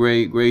great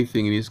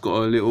thing, and it's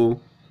got a little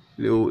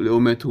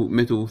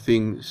metal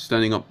thing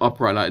standing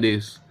upright like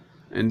this,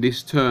 and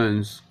this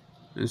turns,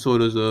 and so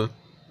does the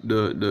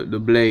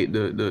blade,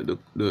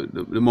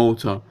 the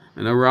motor,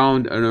 and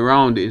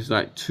around it is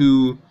like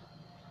 2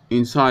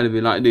 inside of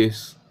it like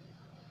this.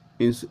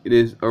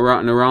 There's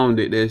around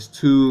it there's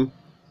 2.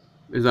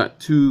 There's like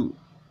two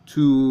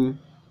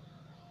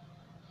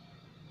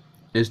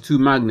there's 2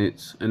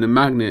 magnets, and the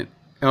magnet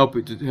help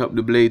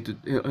the blade to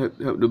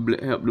help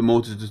the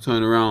motor to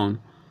turn around,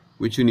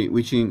 which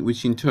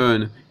in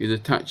turn is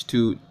attached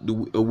to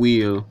a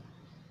wheel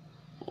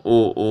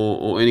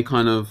or any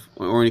kind of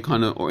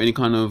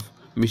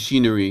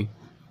machinery,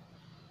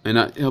 and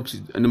that helps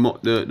it, and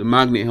the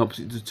magnet helps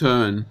it to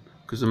turn,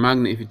 because the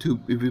magnet,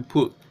 if you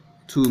put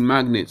 2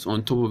 magnets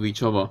on top of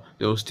each other,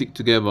 they'll stick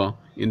together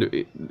in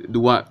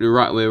the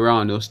right way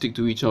around. They'll stick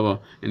to each other,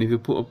 and if you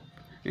put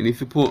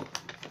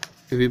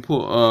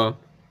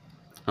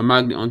a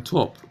magnet on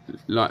top,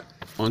 like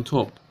on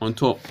top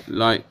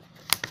like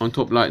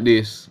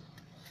this,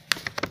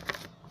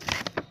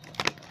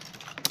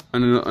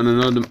 and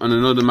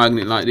another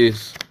magnet like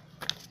this,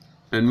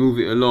 and move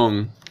it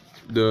along,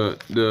 the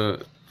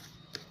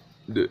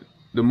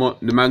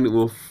magnet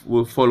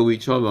will follow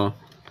each other,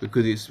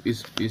 because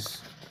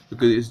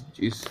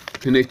it's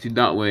connected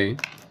that way.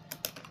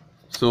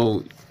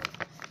 So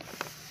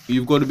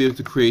you've got to be able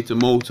to create a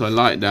motor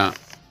like that,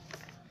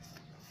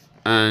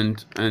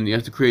 and you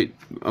have to create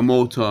a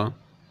motor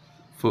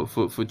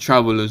for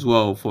travel as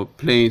well, for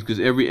planes, because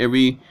every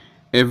every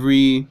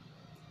every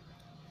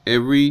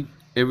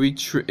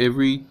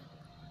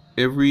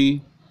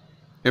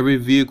every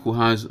vehicle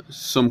has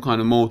some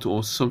kind of motor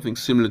or something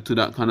similar to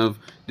that kind of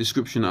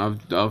description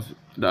that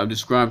I've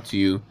described to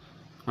you.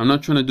 I'm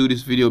not trying to do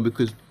this video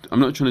because I'm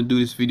not trying to do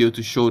this video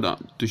to show that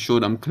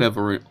I'm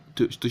clever,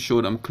 to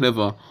show that I'm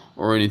clever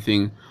or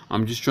anything.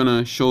 I'm just trying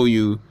to show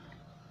you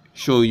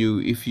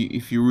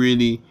if you're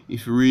really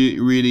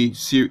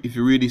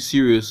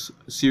serious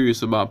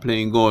about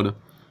playing God,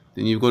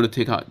 then you've got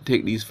to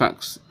take these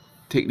facts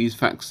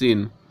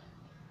in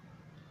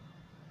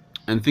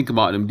and think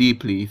about them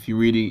deeply. If you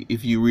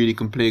really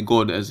can play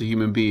God as a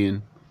human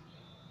being.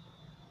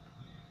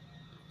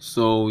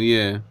 So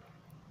yeah,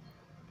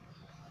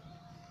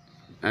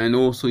 and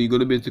also you got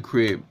to be able to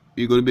create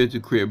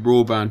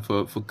broadband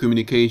for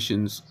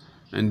communications,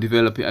 and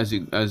develop it as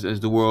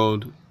the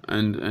world,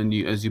 and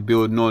as you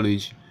build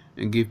knowledge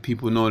and give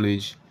people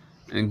knowledge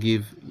and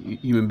give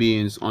human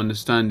beings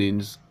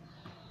understandings.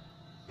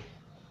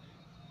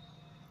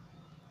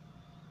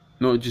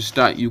 Not just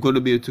that, you've got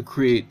to be able to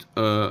create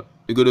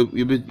you got to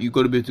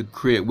be able to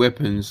create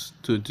weapons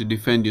to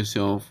defend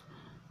yourself.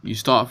 You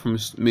start from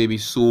maybe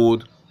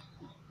sword.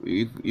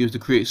 You have to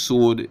create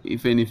sword,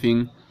 if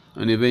anything,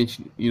 and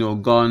eventually,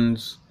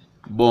 guns,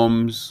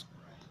 bombs,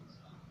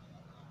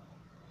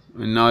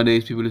 and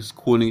nowadays people are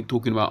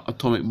talking about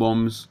atomic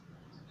bombs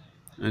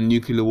and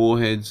nuclear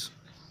warheads.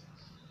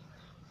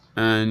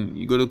 And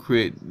you got to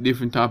create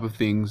different type of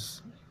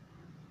things.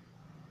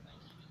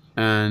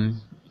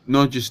 And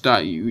not just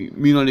that,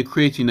 you only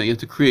creating that, you have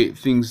to create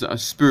things that are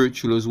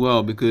spiritual as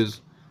well, because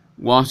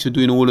whilst you're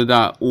doing all of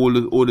that, all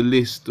the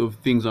list of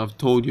things I've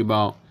told you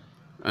about,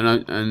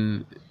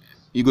 and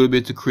you got to be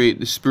able to create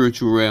the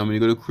spiritual realm, and you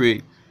got to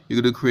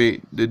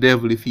create the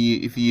devil if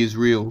he is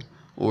real,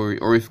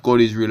 or if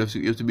God is real.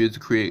 You have to be able to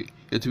create.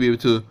 You have to be able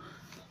to.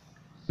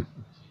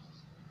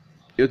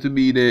 You have to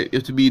be there. You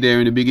have to be there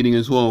in the beginning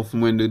as well,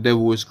 from when the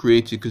devil was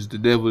created, because the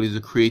devil is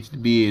a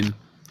created being.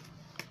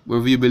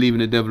 Whether you believe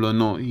in the devil or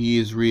not, he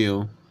is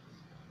real.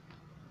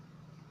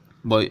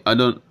 But I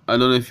don't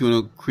know if you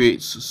want to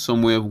create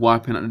some way of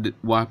wiping out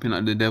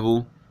the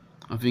devil.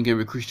 I think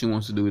every Christian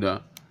wants to do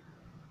that.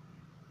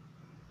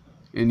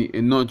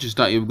 And not just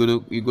that, you have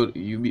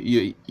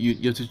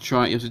to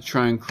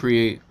try and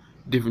create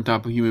different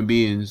type of human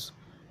beings,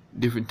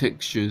 different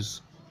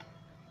textures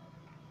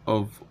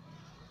of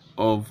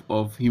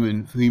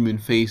human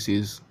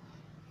faces,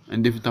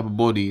 and different type of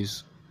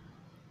bodies.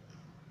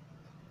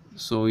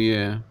 So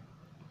yeah.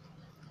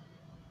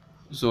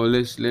 So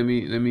let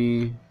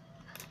me.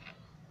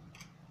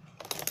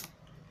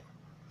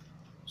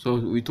 So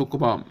we talk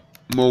about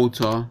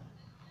motors.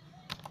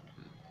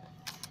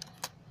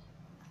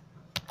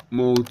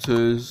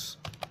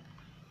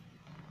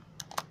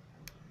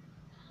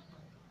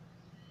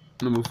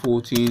 Number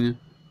 14.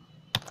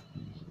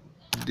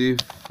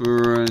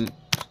 Different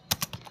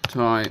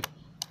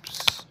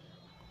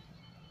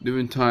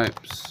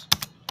types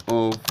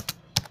of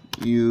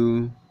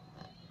human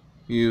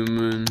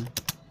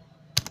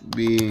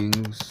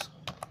beings.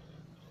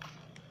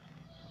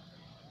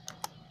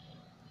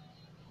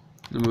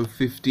 Number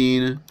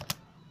 15.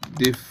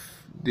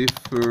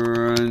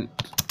 Different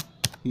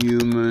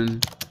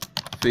human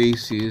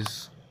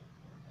faces.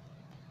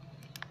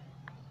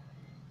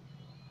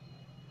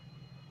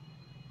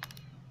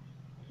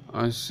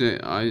 I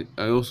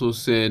also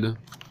said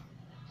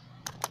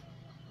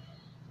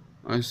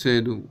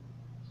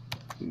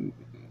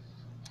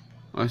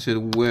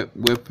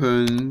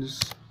weapons.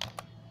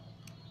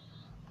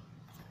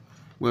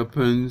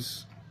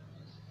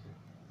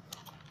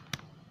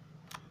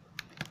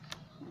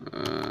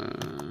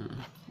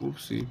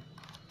 Oopsie.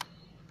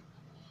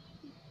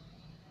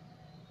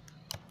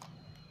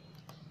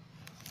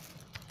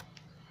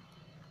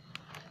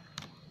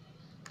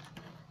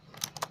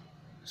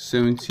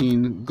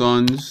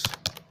 Guns,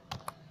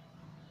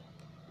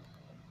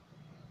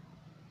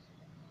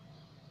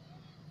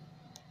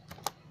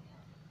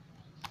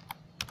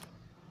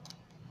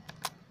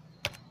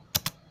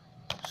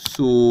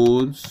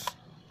 swords,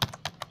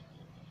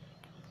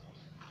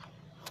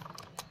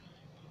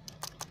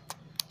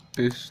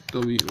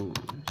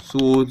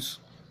 swords.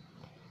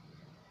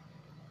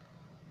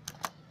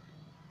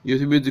 You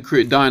have to be able to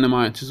create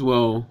dynamite as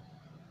well,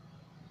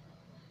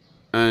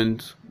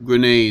 and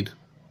grenade.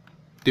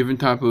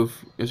 Different type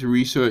of. You have to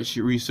research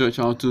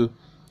how to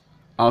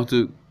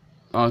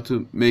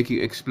make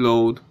it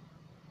explode.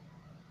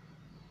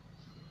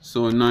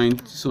 So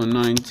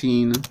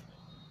 19.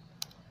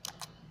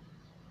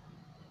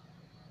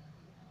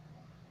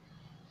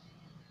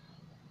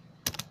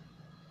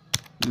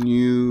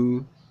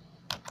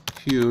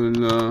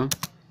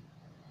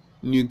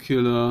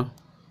 Nuclear.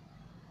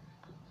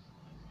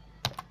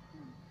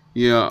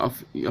 Yeah, I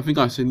think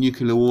I said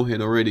nuclear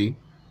warhead already.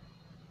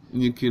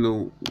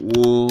 Nuclear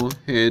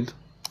warhead.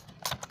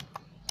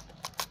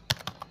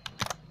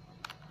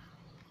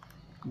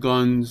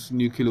 Guns,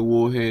 nuclear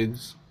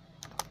warheads.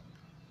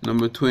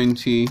 Number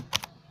 20.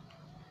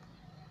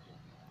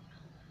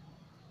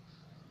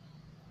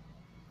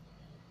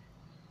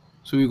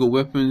 So we got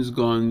weapons,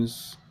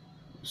 guns,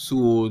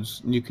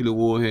 swords, nuclear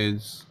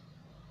warheads,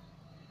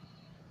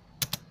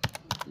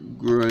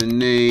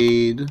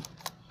 grenade.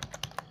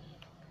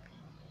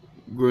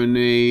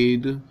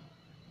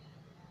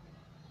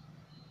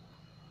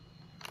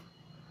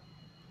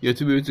 You have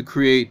to be able to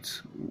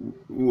create,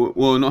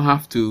 well, not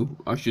have to,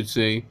 I should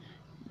say.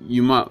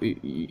 You might,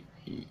 I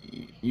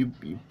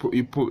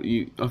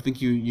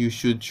think you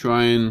should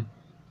try and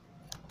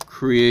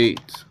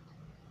create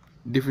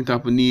different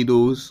type of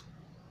needles,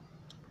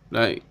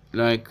 like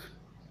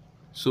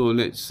so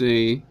let's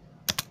say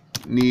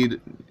hang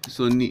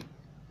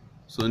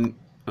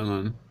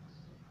on,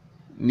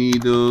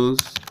 needles.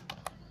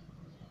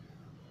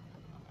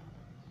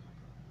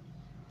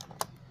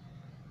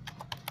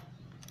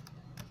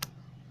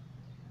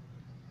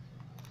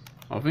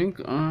 I think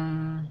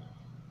because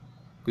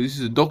this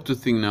is a doctor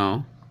thing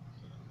now.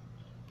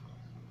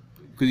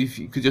 Because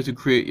you have to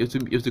create, you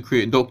have to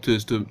create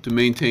doctors to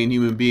maintain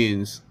human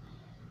beings.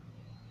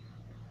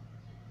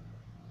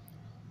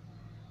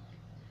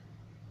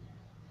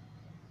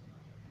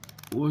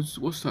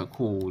 What's that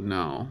called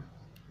now?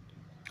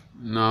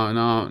 Now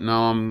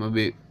I'm a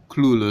bit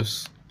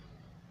clueless.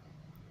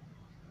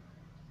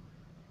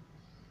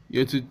 You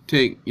have to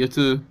take, you have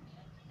to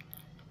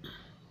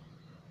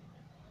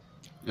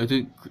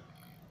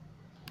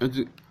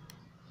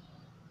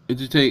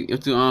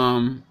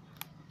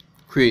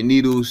create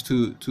needles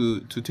to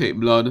take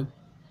blood.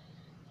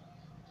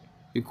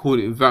 You call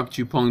it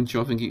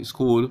acupuncture. I think it's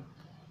called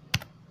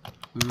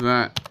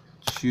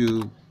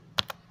acupuncture,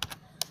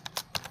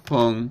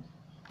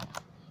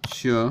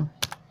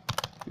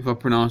 if I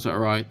pronounce that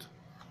right.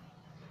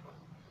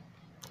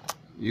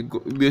 You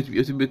have to be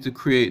able to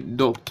create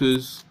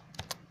doctors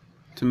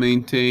to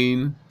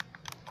maintain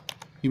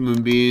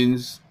human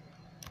beings.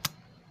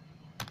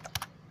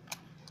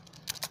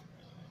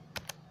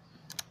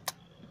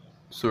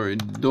 Sorry,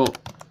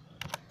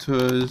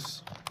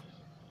 doctors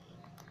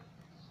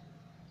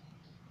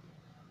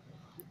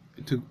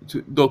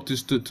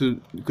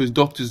because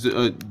doctors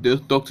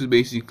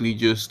basically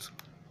just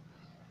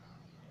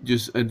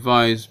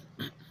advise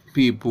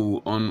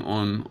people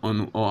on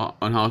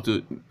how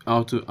to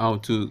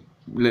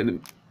let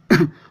them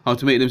how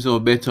to make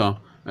themselves better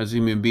as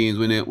human beings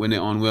when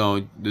they're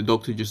unwell. The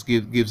doctor just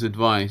gives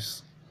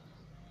advice.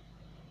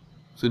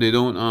 So they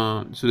don't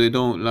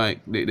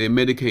like they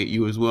medicate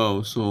you as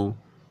well. So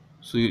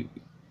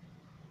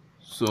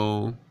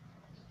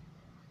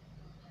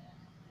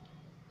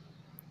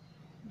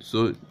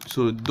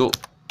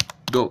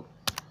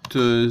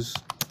doctors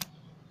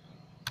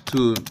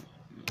to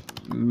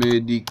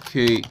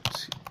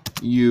medicate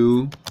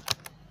you.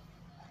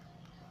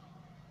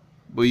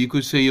 But you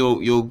could say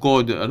you're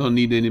God, I don't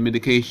need any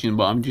medication.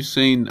 But I'm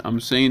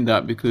saying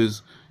that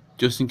because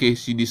just in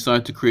case you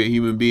decide to create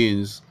human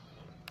beings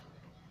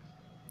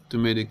to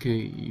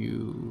medicate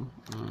you.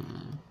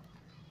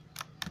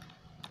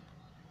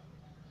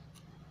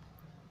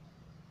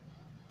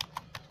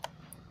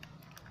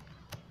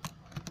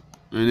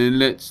 And then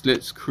let's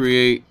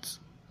create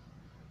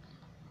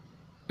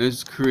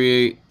let's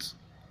create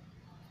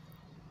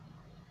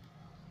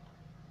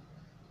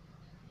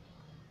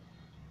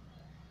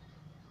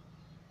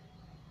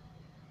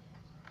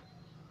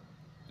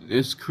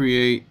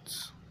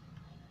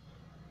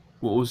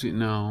what was it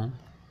now?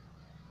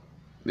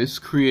 Let's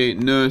create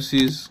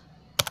nurses.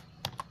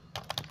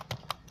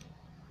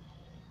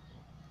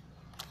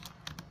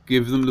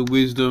 Give them the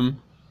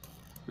wisdom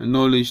and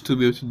knowledge to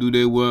be able to do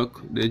their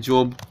work, their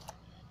job.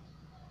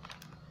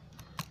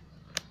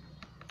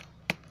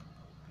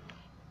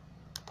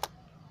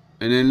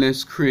 And then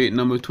let's create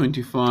number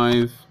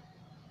 25.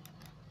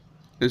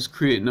 Let's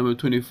create number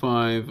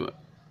 25.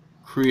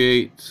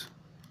 Create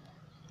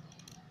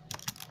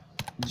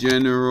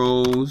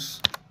generals.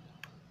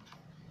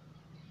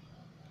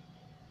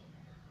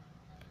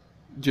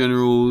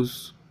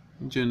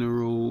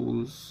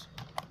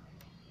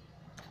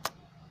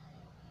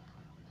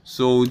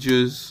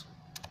 Soldiers.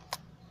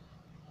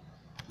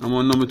 I'm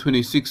on number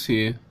 26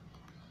 here.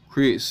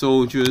 Create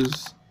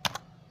soldiers.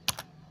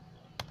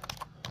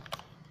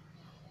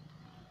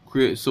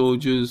 Create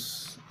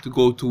soldiers to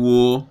go to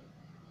war,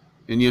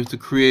 and you have to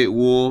create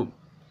war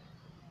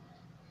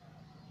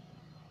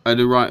at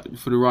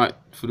for the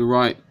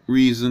right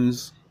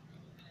reasons.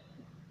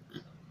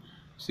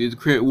 So you have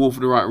to create war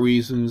for the right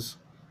reasons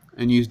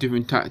and use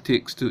different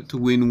tactics to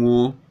win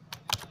war.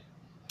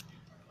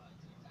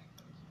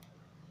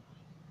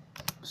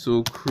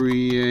 So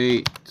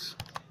create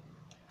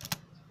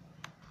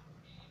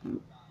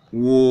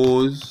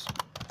wars.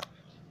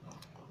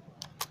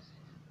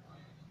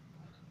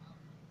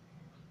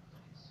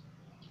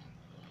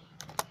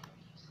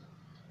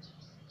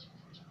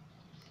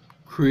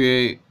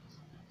 Create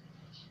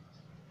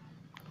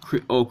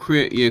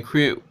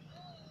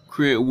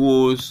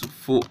wars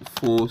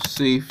for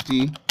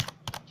safety.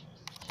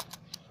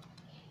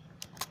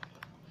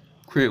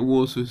 Create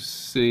wars for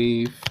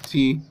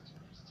safety.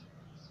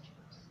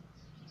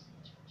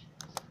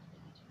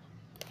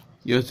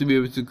 You have to be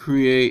able to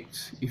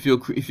create, if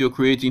you're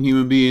creating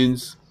human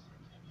beings,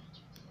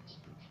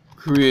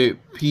 create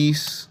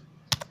peace,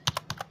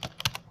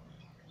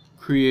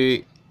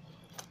 create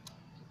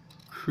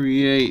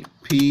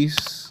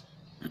peace,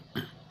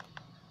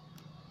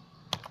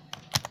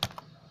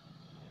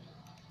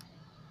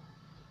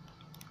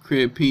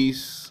 create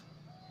peace,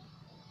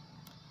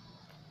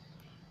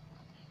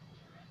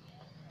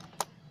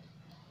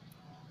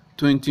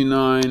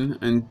 29,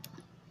 and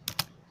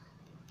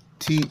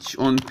teach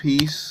on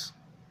peace,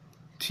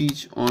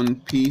 teach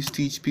on peace,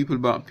 teach people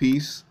about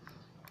peace,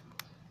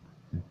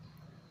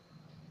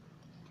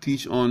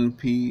 teach on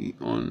peace,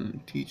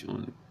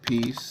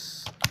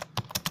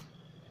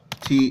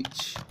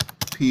 teach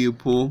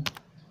people,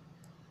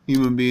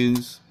 human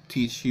beings,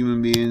 teach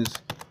human beings,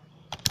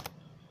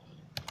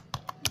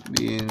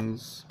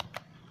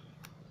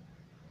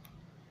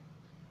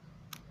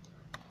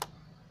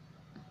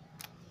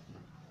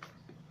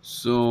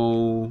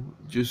 So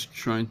just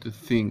trying to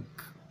think.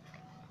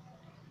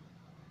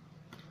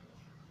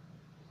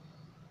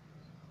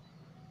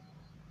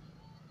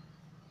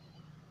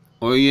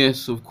 Oh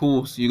yes, of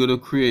course, you gotta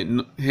create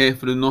hair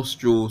for the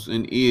nostrils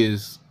and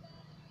ears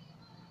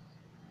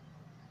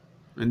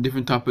and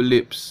different type of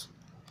lips.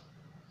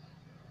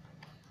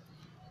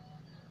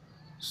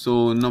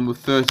 So number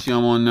 30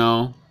 I'm on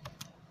now.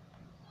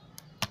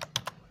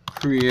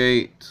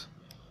 Create.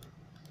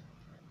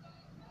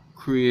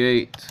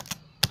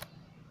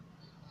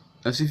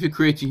 As if you're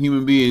creating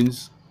human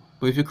beings,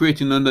 but if you're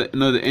creating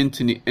another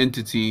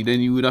entity, then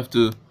you would have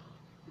to.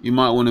 You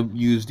might want to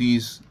use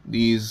these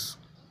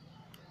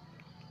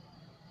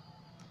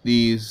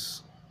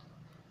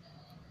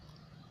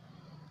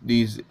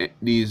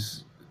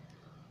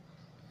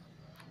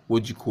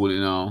what do you call it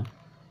now?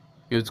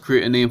 You have to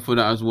create a name for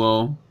that as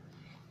well.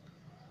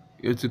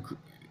 You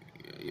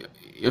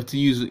have to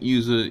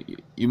use a.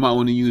 You might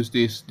want to use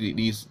these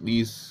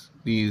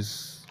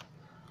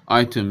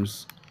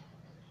items.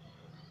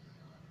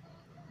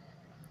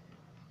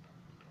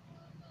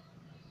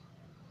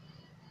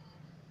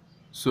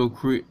 So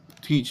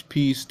teach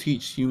peace,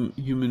 teach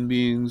human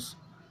beings,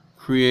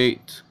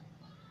 create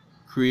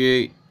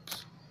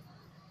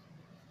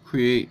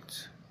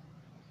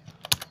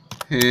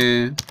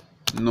hair,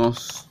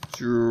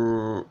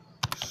 nostrils,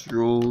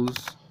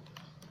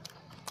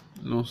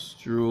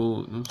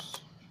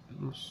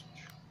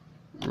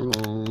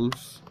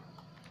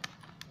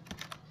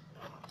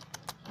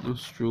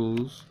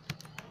 nostrils.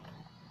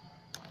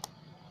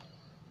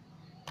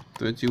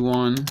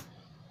 31.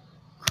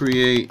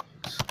 Create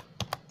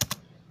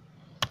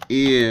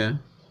ear,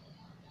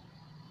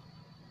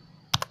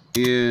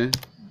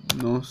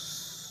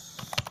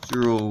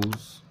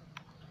 nostrils.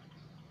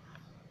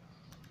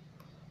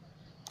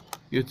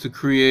 You have to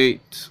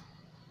create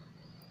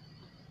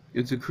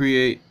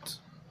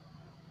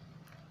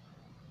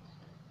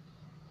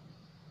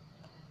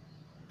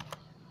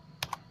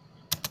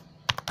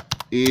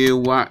ear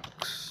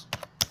wax.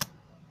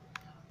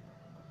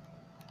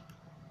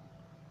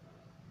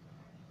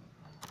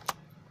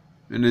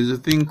 And there's a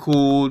thing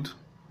called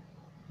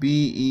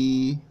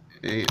BEAR,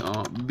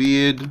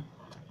 beard.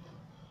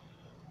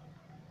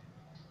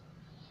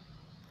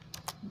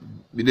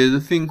 There's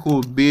a thing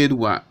called beard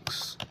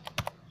wax,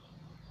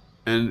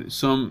 and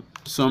some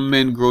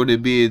men grow their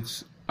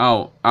beards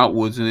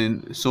outwards, and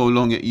then so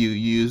long that you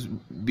use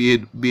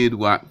beard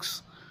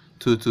wax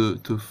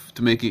to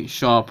make it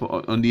sharp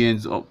on the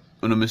ends up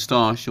on a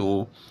moustache,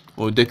 or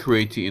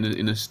decorate it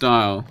in a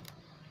style,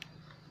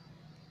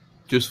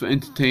 just for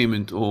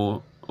entertainment,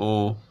 or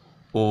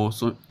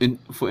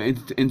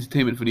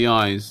entertainment for the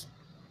eyes.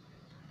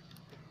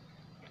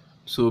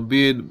 So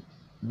beard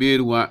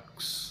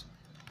wax.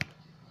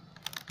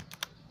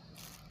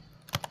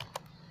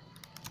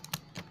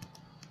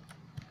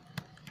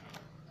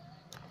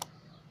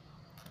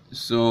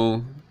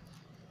 So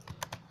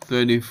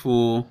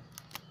 34.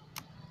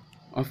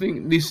 I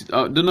think this.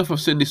 I don't know if I've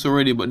said this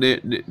already, but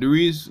the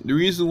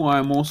reason why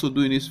I'm also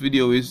doing this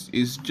video is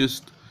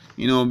just,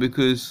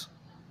 because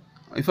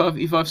if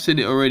I've said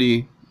it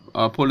already,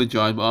 I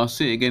apologize, but I'll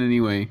say it again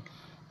anyway.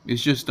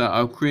 It's just that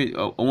I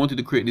wanted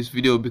to create this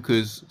video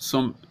because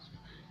I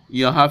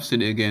have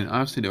said it again. I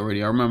have said it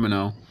already. I remember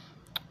now,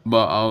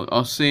 but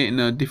I'll say it in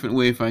a different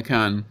way if I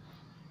can.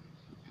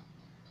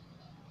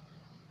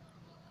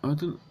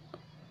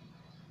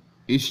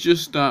 It's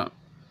just that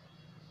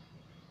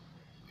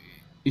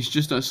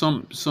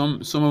some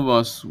of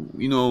us,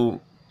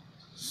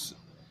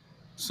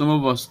 some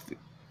of us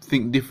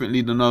think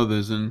differently than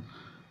others, and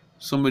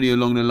somebody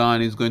along the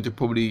line is going to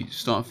probably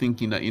start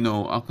thinking that,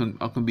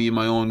 I can be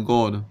my own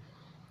God.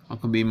 I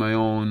can be my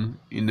own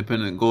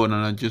independent God,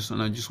 and I just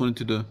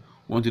wanted to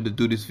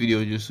do this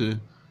video just to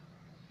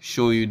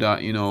show you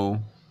that,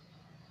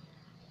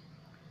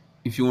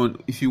 if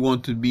you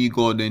want to be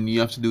God, then you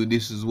have to do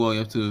this as well. You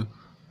have to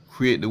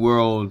create the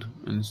world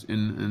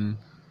and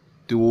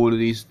do all of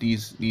these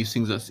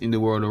things that's in the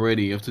world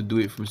already. You have to do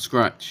it from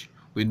scratch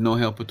with no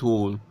help at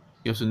all.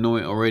 You have to know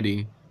it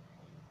already.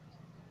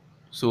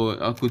 So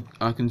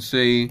I can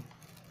say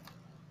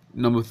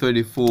number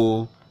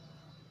 34.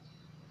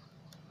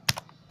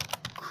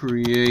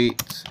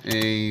 Create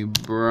a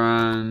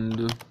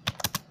brand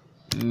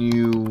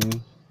new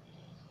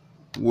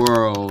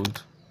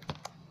world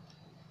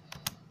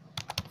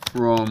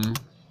from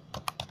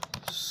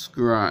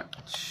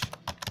scratch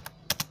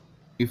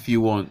if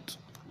you want.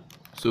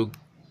 So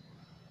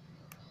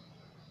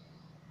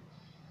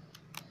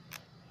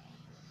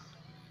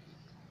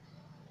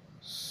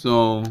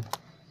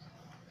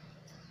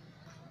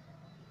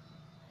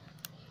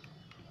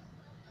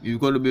you've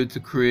got to be able to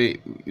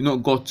create. You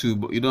not got to,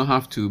 but you don't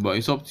have to. But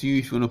it's up to you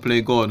if you want to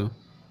play God.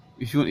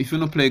 If you want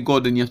to play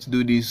God, then you have to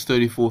do these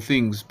 34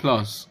 things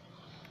plus.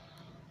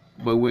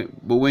 But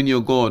when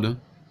you're God,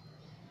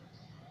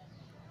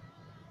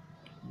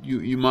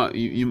 you might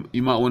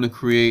want to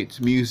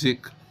create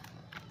music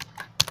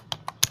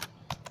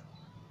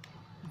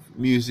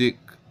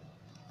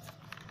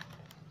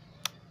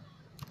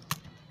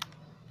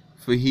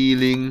for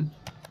healing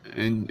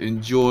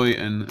and joy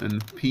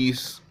and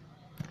peace.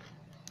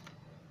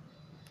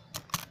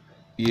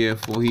 Yeah,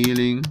 for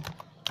healing,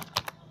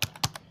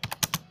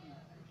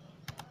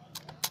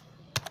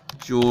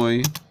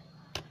 joy,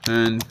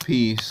 and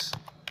peace.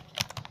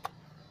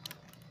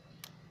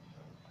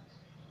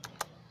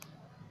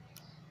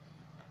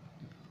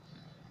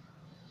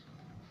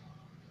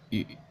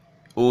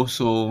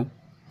 Also,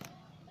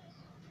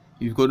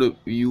 you've got to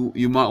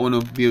you might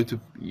want to be able to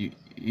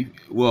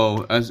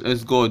well,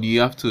 as God, you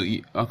have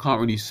to. I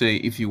can't really say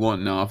if you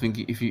want now. I think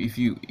if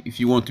you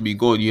want to be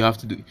God, you have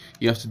to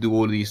do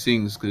all of these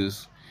things,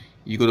 because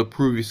you got to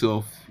prove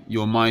yourself.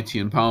 You're mighty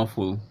and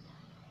powerful.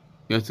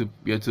 You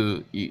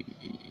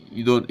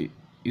don't.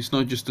 It's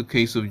not just a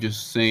case of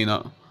just saying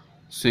I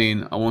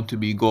want to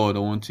be God. I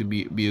want to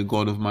be a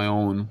God of my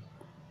own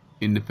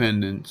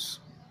independence,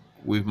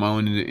 with my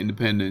own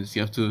independence.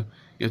 You have to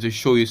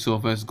show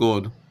yourself as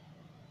God.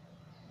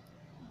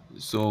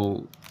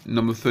 So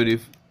number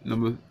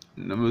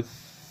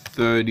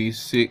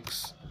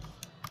 36.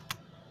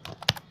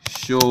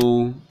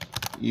 Show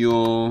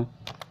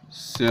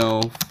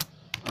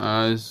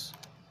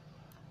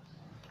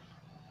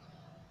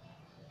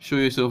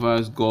yourself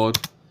as God.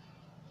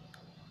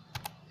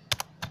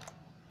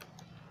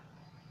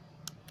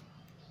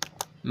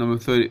 Number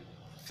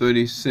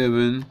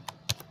 37.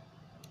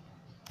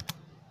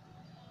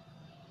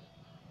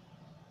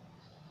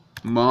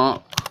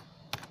 Mark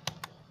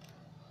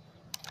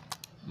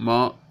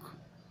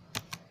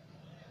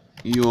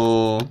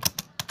your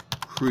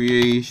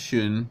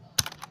creation.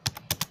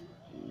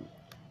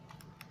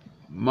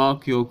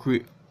 Mark your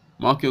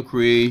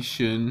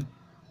creation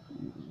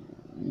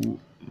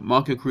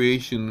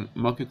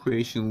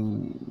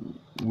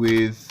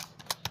with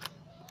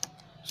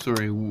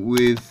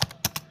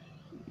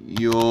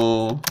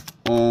your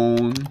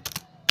own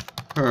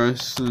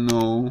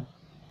personal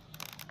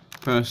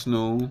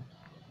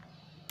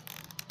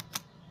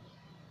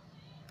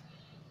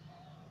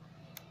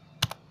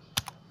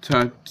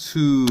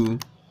tattoo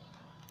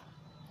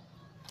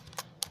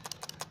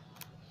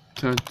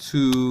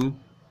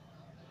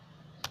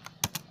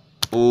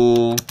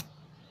or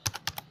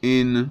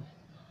imprint,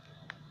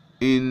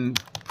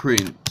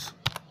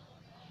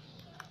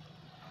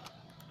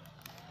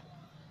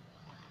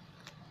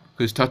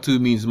 because tattoo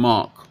means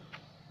mark.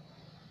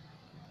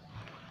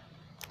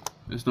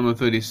 That's number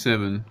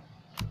 37.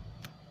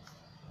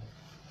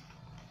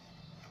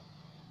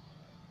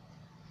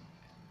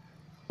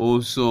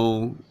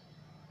 Also,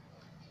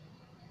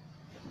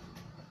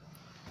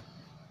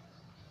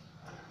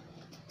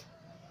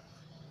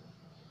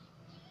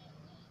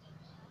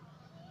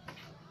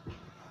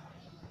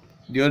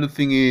 the other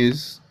thing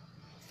is,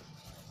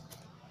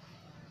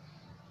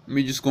 let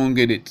me just go and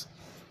get it.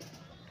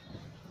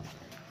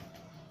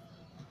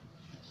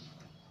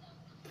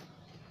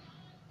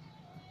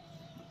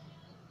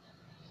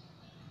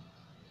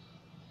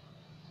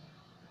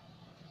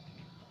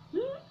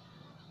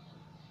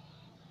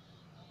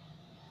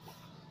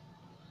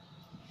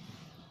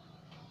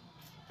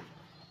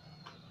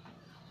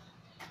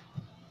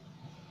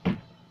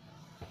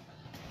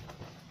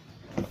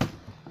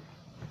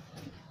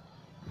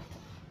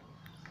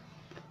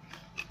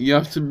 You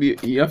have to be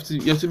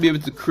able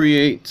to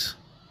create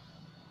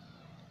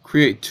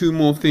two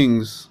more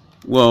things.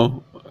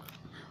 Well,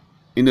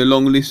 in a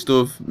long list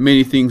of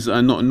many things that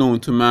are not known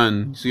to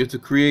man. So you have to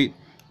create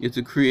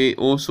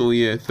also,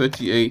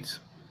 38.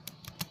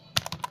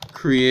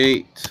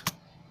 Create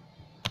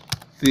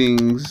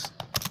things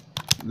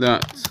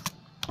that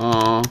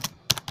are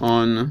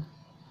unknown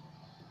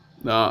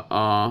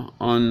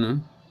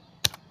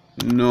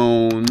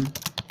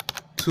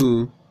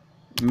to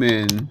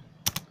men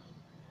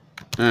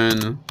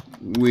and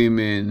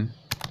women.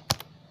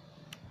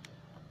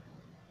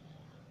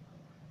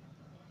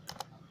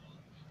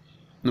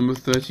 Number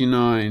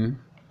 39.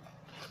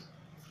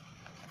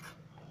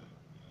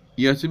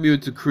 You have to be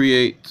able to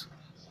create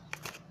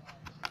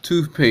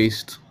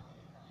toothpaste.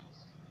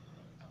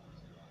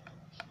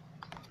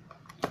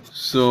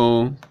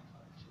 So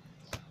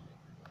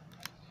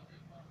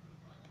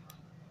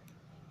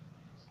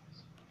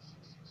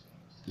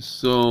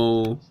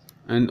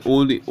and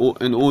all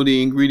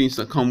the ingredients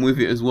that come with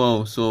it as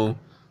well. So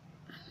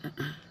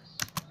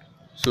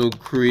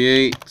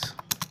create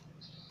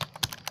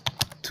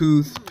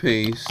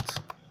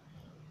toothpaste.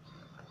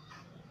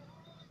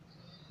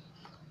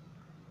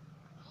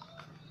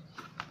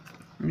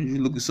 Let me just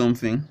look at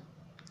something.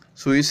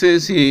 So it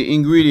says here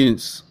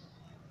ingredients.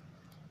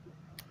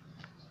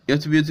 You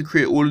have to be able to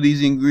create all of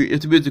these ingredients. You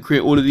have to be able to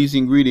create all of these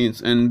ingredients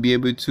and be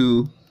able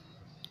to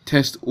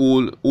test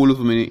all of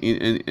them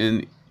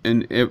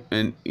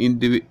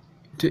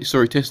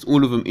test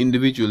all of them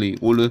individually.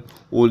 All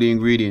the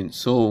ingredients.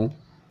 So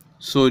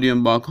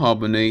sodium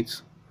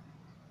bicarbonate,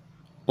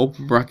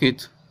 open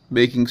bracket,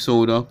 baking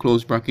soda,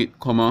 close bracket,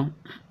 comma,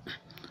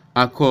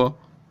 aqua.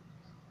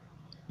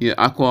 Yeah,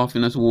 aqua. I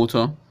think that's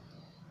water.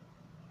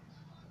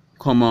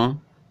 Comma,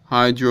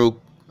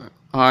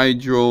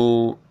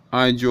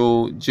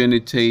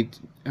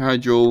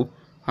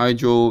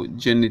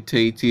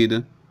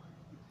 hydrogenated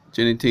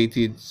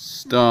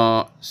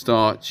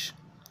starch,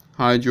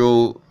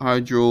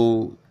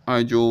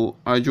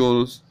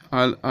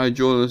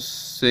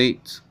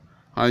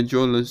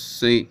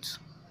 hydrolysate,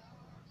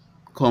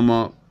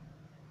 comma,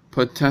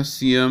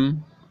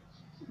 potassium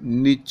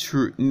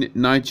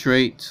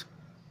nitrate,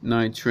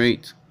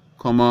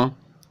 comma,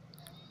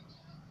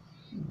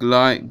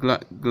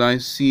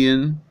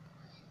 glycine,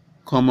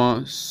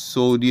 comma,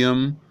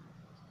 sodium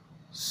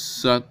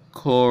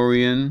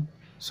saccharin,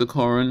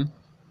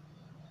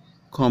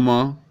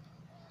 comma,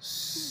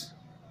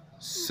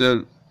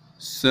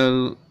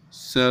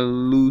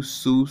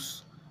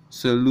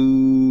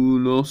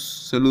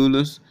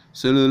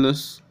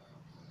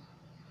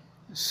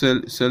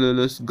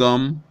 cellulose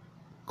gum,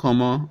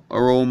 comma,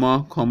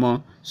 aroma,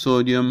 comma,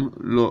 sodium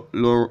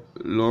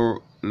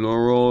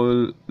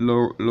lauryl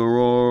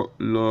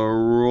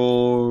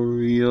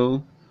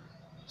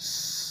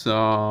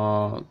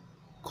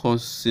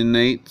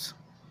sarcosinate,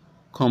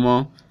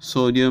 comma,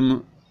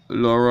 sodium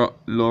lauryl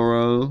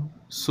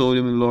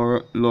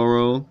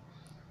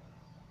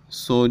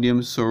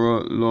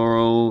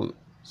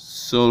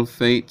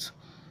sulfate,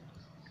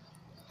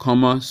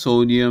 comma,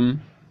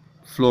 sodium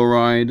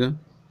fluoride,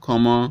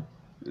 comma,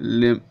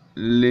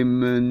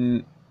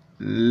 limonene,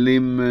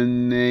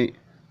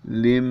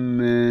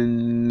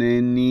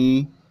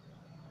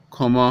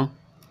 comma,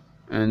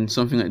 and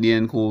something at the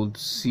end called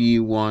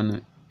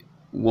C1.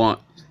 I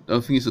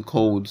think it's a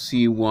code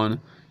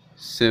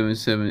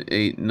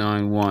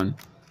C177891.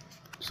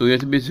 So you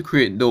have to be able to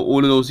create all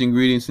of those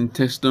ingredients and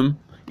test them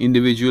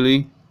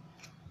individually,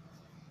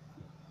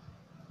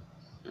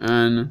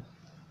 and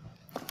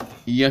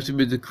you have to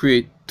be able to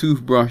create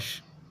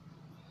toothbrush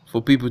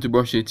for people to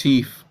brush their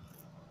teeth.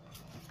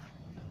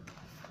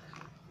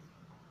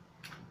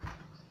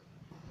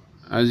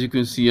 As you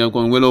can see, I've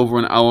gone well over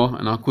an hour,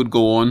 and I could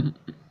go on,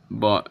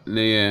 but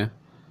yeah.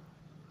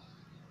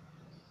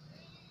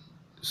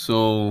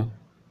 So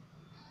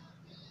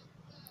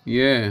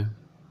yeah,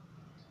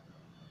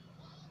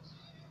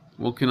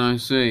 what can I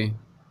say?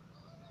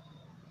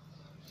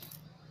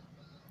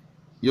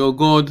 You're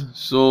God,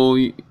 so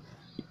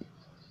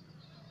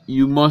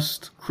you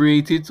must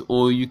create it,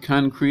 or you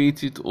can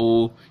create it,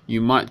 or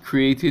you might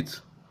create it,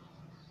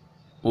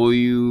 or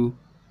you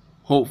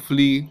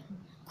hopefully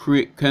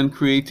can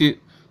create it,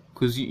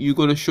 because you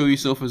got to show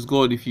yourself as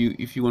God. If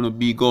you want to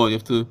be God, you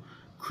have to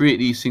create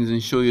these things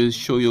and show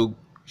your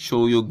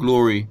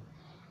glory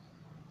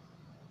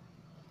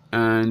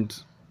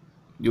and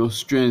your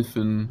strength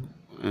and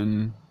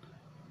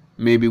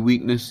maybe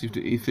weakness,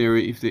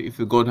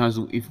 if God has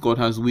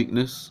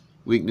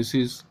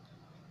weaknesses.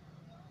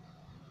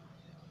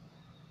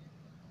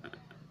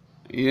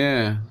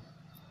 Yeah,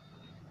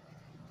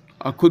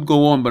 I could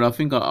go on, but I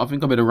think I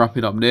better wrap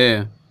it up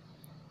there.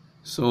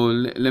 So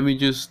let me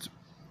just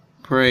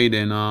pray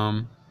then.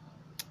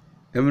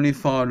 Heavenly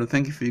Father,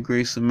 thank you for your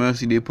grace and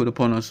mercy that you put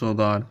upon us, oh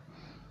God.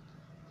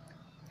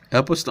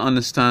 Help us to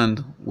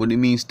understand what it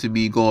means to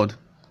be God,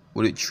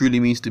 what it truly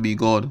means to be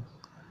God.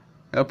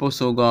 Help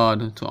us, oh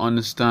God, to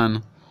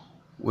understand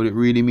what it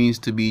really means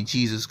to be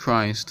Jesus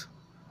Christ.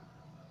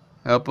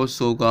 Help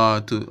us, oh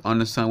God, to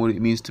understand what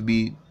it means to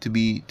be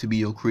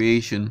your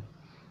creation.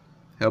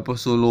 Help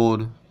us, oh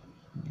Lord,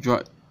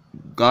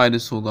 guide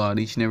us, oh God,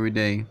 each and every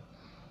day.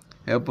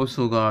 Help us,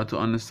 oh God, to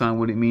understand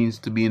what it means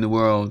to be in the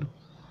world.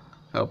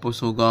 Help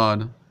us, oh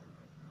God,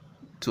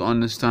 to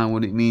understand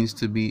what it means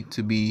to be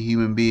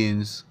human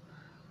beings,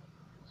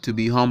 to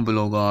be humble,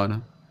 oh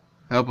God.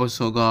 Help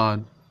us, oh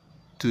God,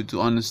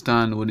 to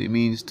understand what it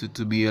means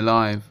to be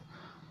alive.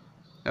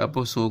 Help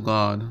us, oh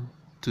God,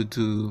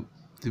 to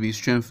be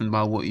strengthened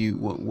by what you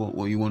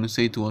want to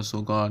say to us,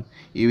 oh God,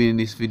 even in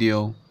this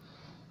video.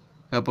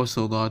 Help us,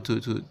 oh God,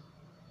 to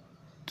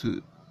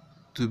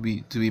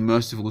be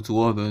merciful to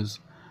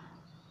others,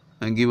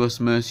 and give us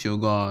mercy, oh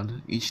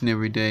God, each and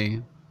every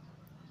day.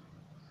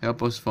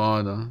 Help us,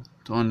 Father,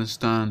 to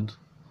understand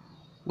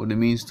what it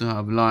means to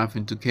have life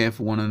and to care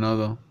for one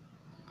another.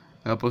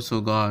 Help us, oh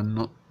God,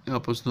 not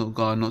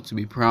to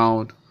be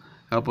proud.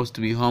 Help us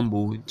to be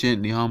humble,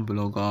 gently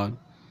humble, oh God.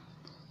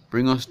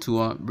 Bring us to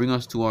our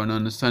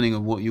understanding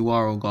of what you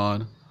are, oh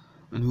God,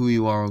 and who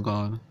you are, oh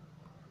God.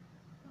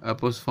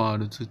 Help us,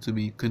 Father, to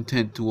be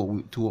content to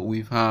what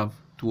we have.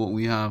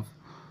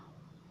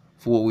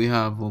 for what we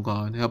have, oh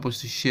God. Help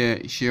us to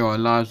share our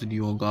lives with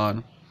you, oh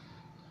God.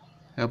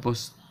 Help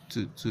us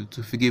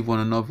to forgive one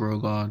another, oh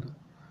God.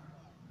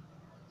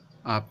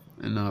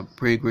 And I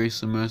pray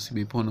grace and mercy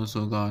be upon us,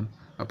 oh God.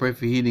 I pray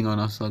for healing on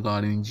us, oh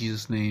God, in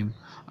Jesus' name.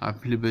 I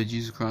plead by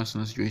Jesus Christ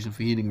in restoration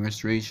for healing and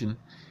restoration.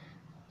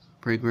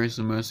 Pray grace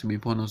and mercy be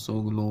upon us, O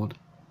Lord.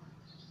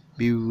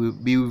 Be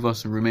with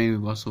us and remain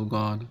with us, O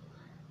God.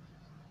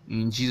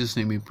 In Jesus'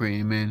 name we pray,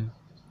 amen.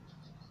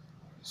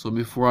 So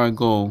before I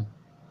go,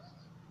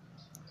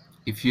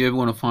 if you ever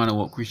want to find out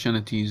what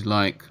Christianity is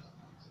like,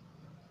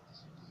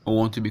 or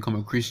want to become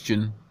a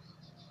Christian,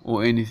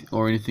 or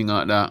anything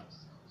like that,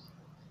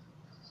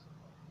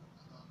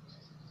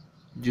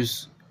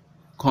 just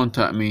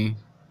contact me,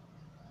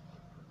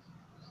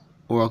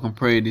 or I can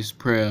pray this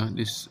prayer,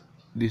 this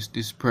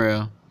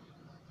prayer,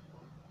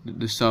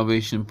 the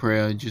salvation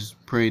prayer. Just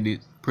pray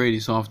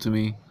this after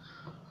me.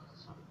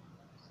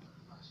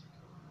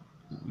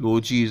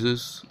 Lord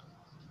Jesus,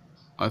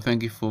 I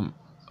thank you for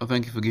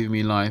giving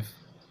me life.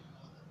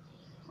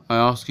 I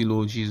ask you,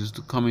 Lord Jesus,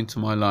 to come into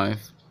my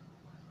life,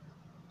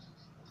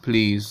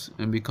 please,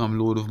 and become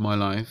Lord of my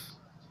life.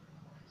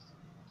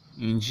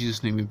 In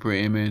Jesus' name we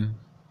pray, amen.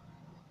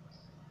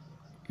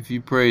 If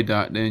you pray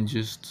that, then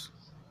just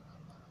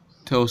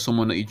tell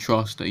someone that you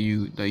trust that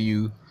you've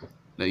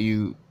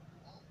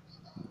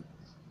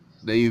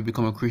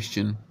become a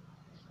Christian.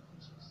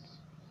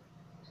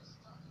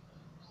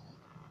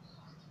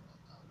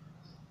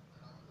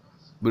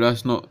 But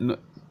that's not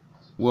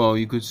well,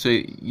 you could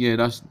say, yeah,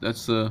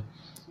 that's a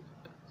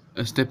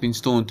stepping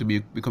stone to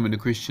becoming a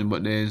Christian.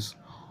 But there's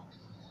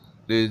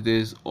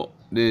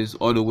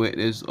other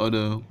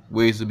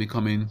ways of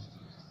becoming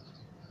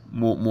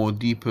more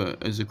deeper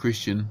as a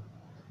Christian.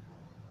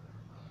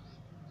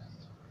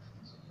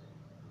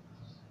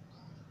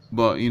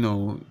 But you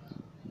know,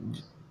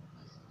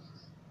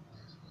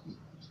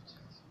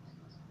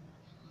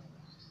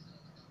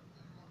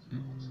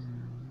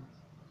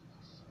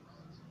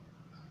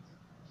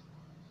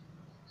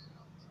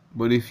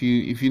 but if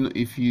you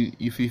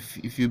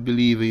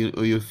believe,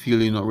 or you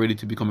feel you're not ready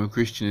to become a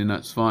Christian, then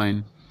that's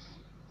fine.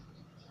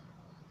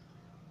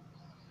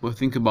 But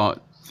think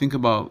about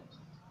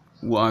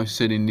what I've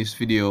said in this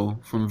video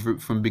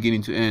from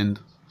beginning to end,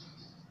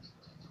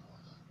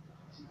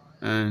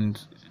 and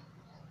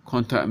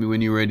contact me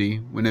when you're ready,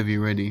 whenever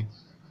you're ready.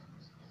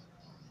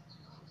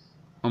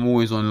 I'm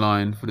always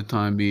online for the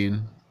time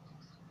being.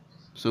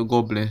 So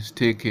God bless,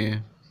 take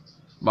care,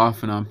 bye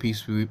for now, and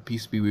peace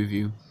be with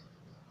you.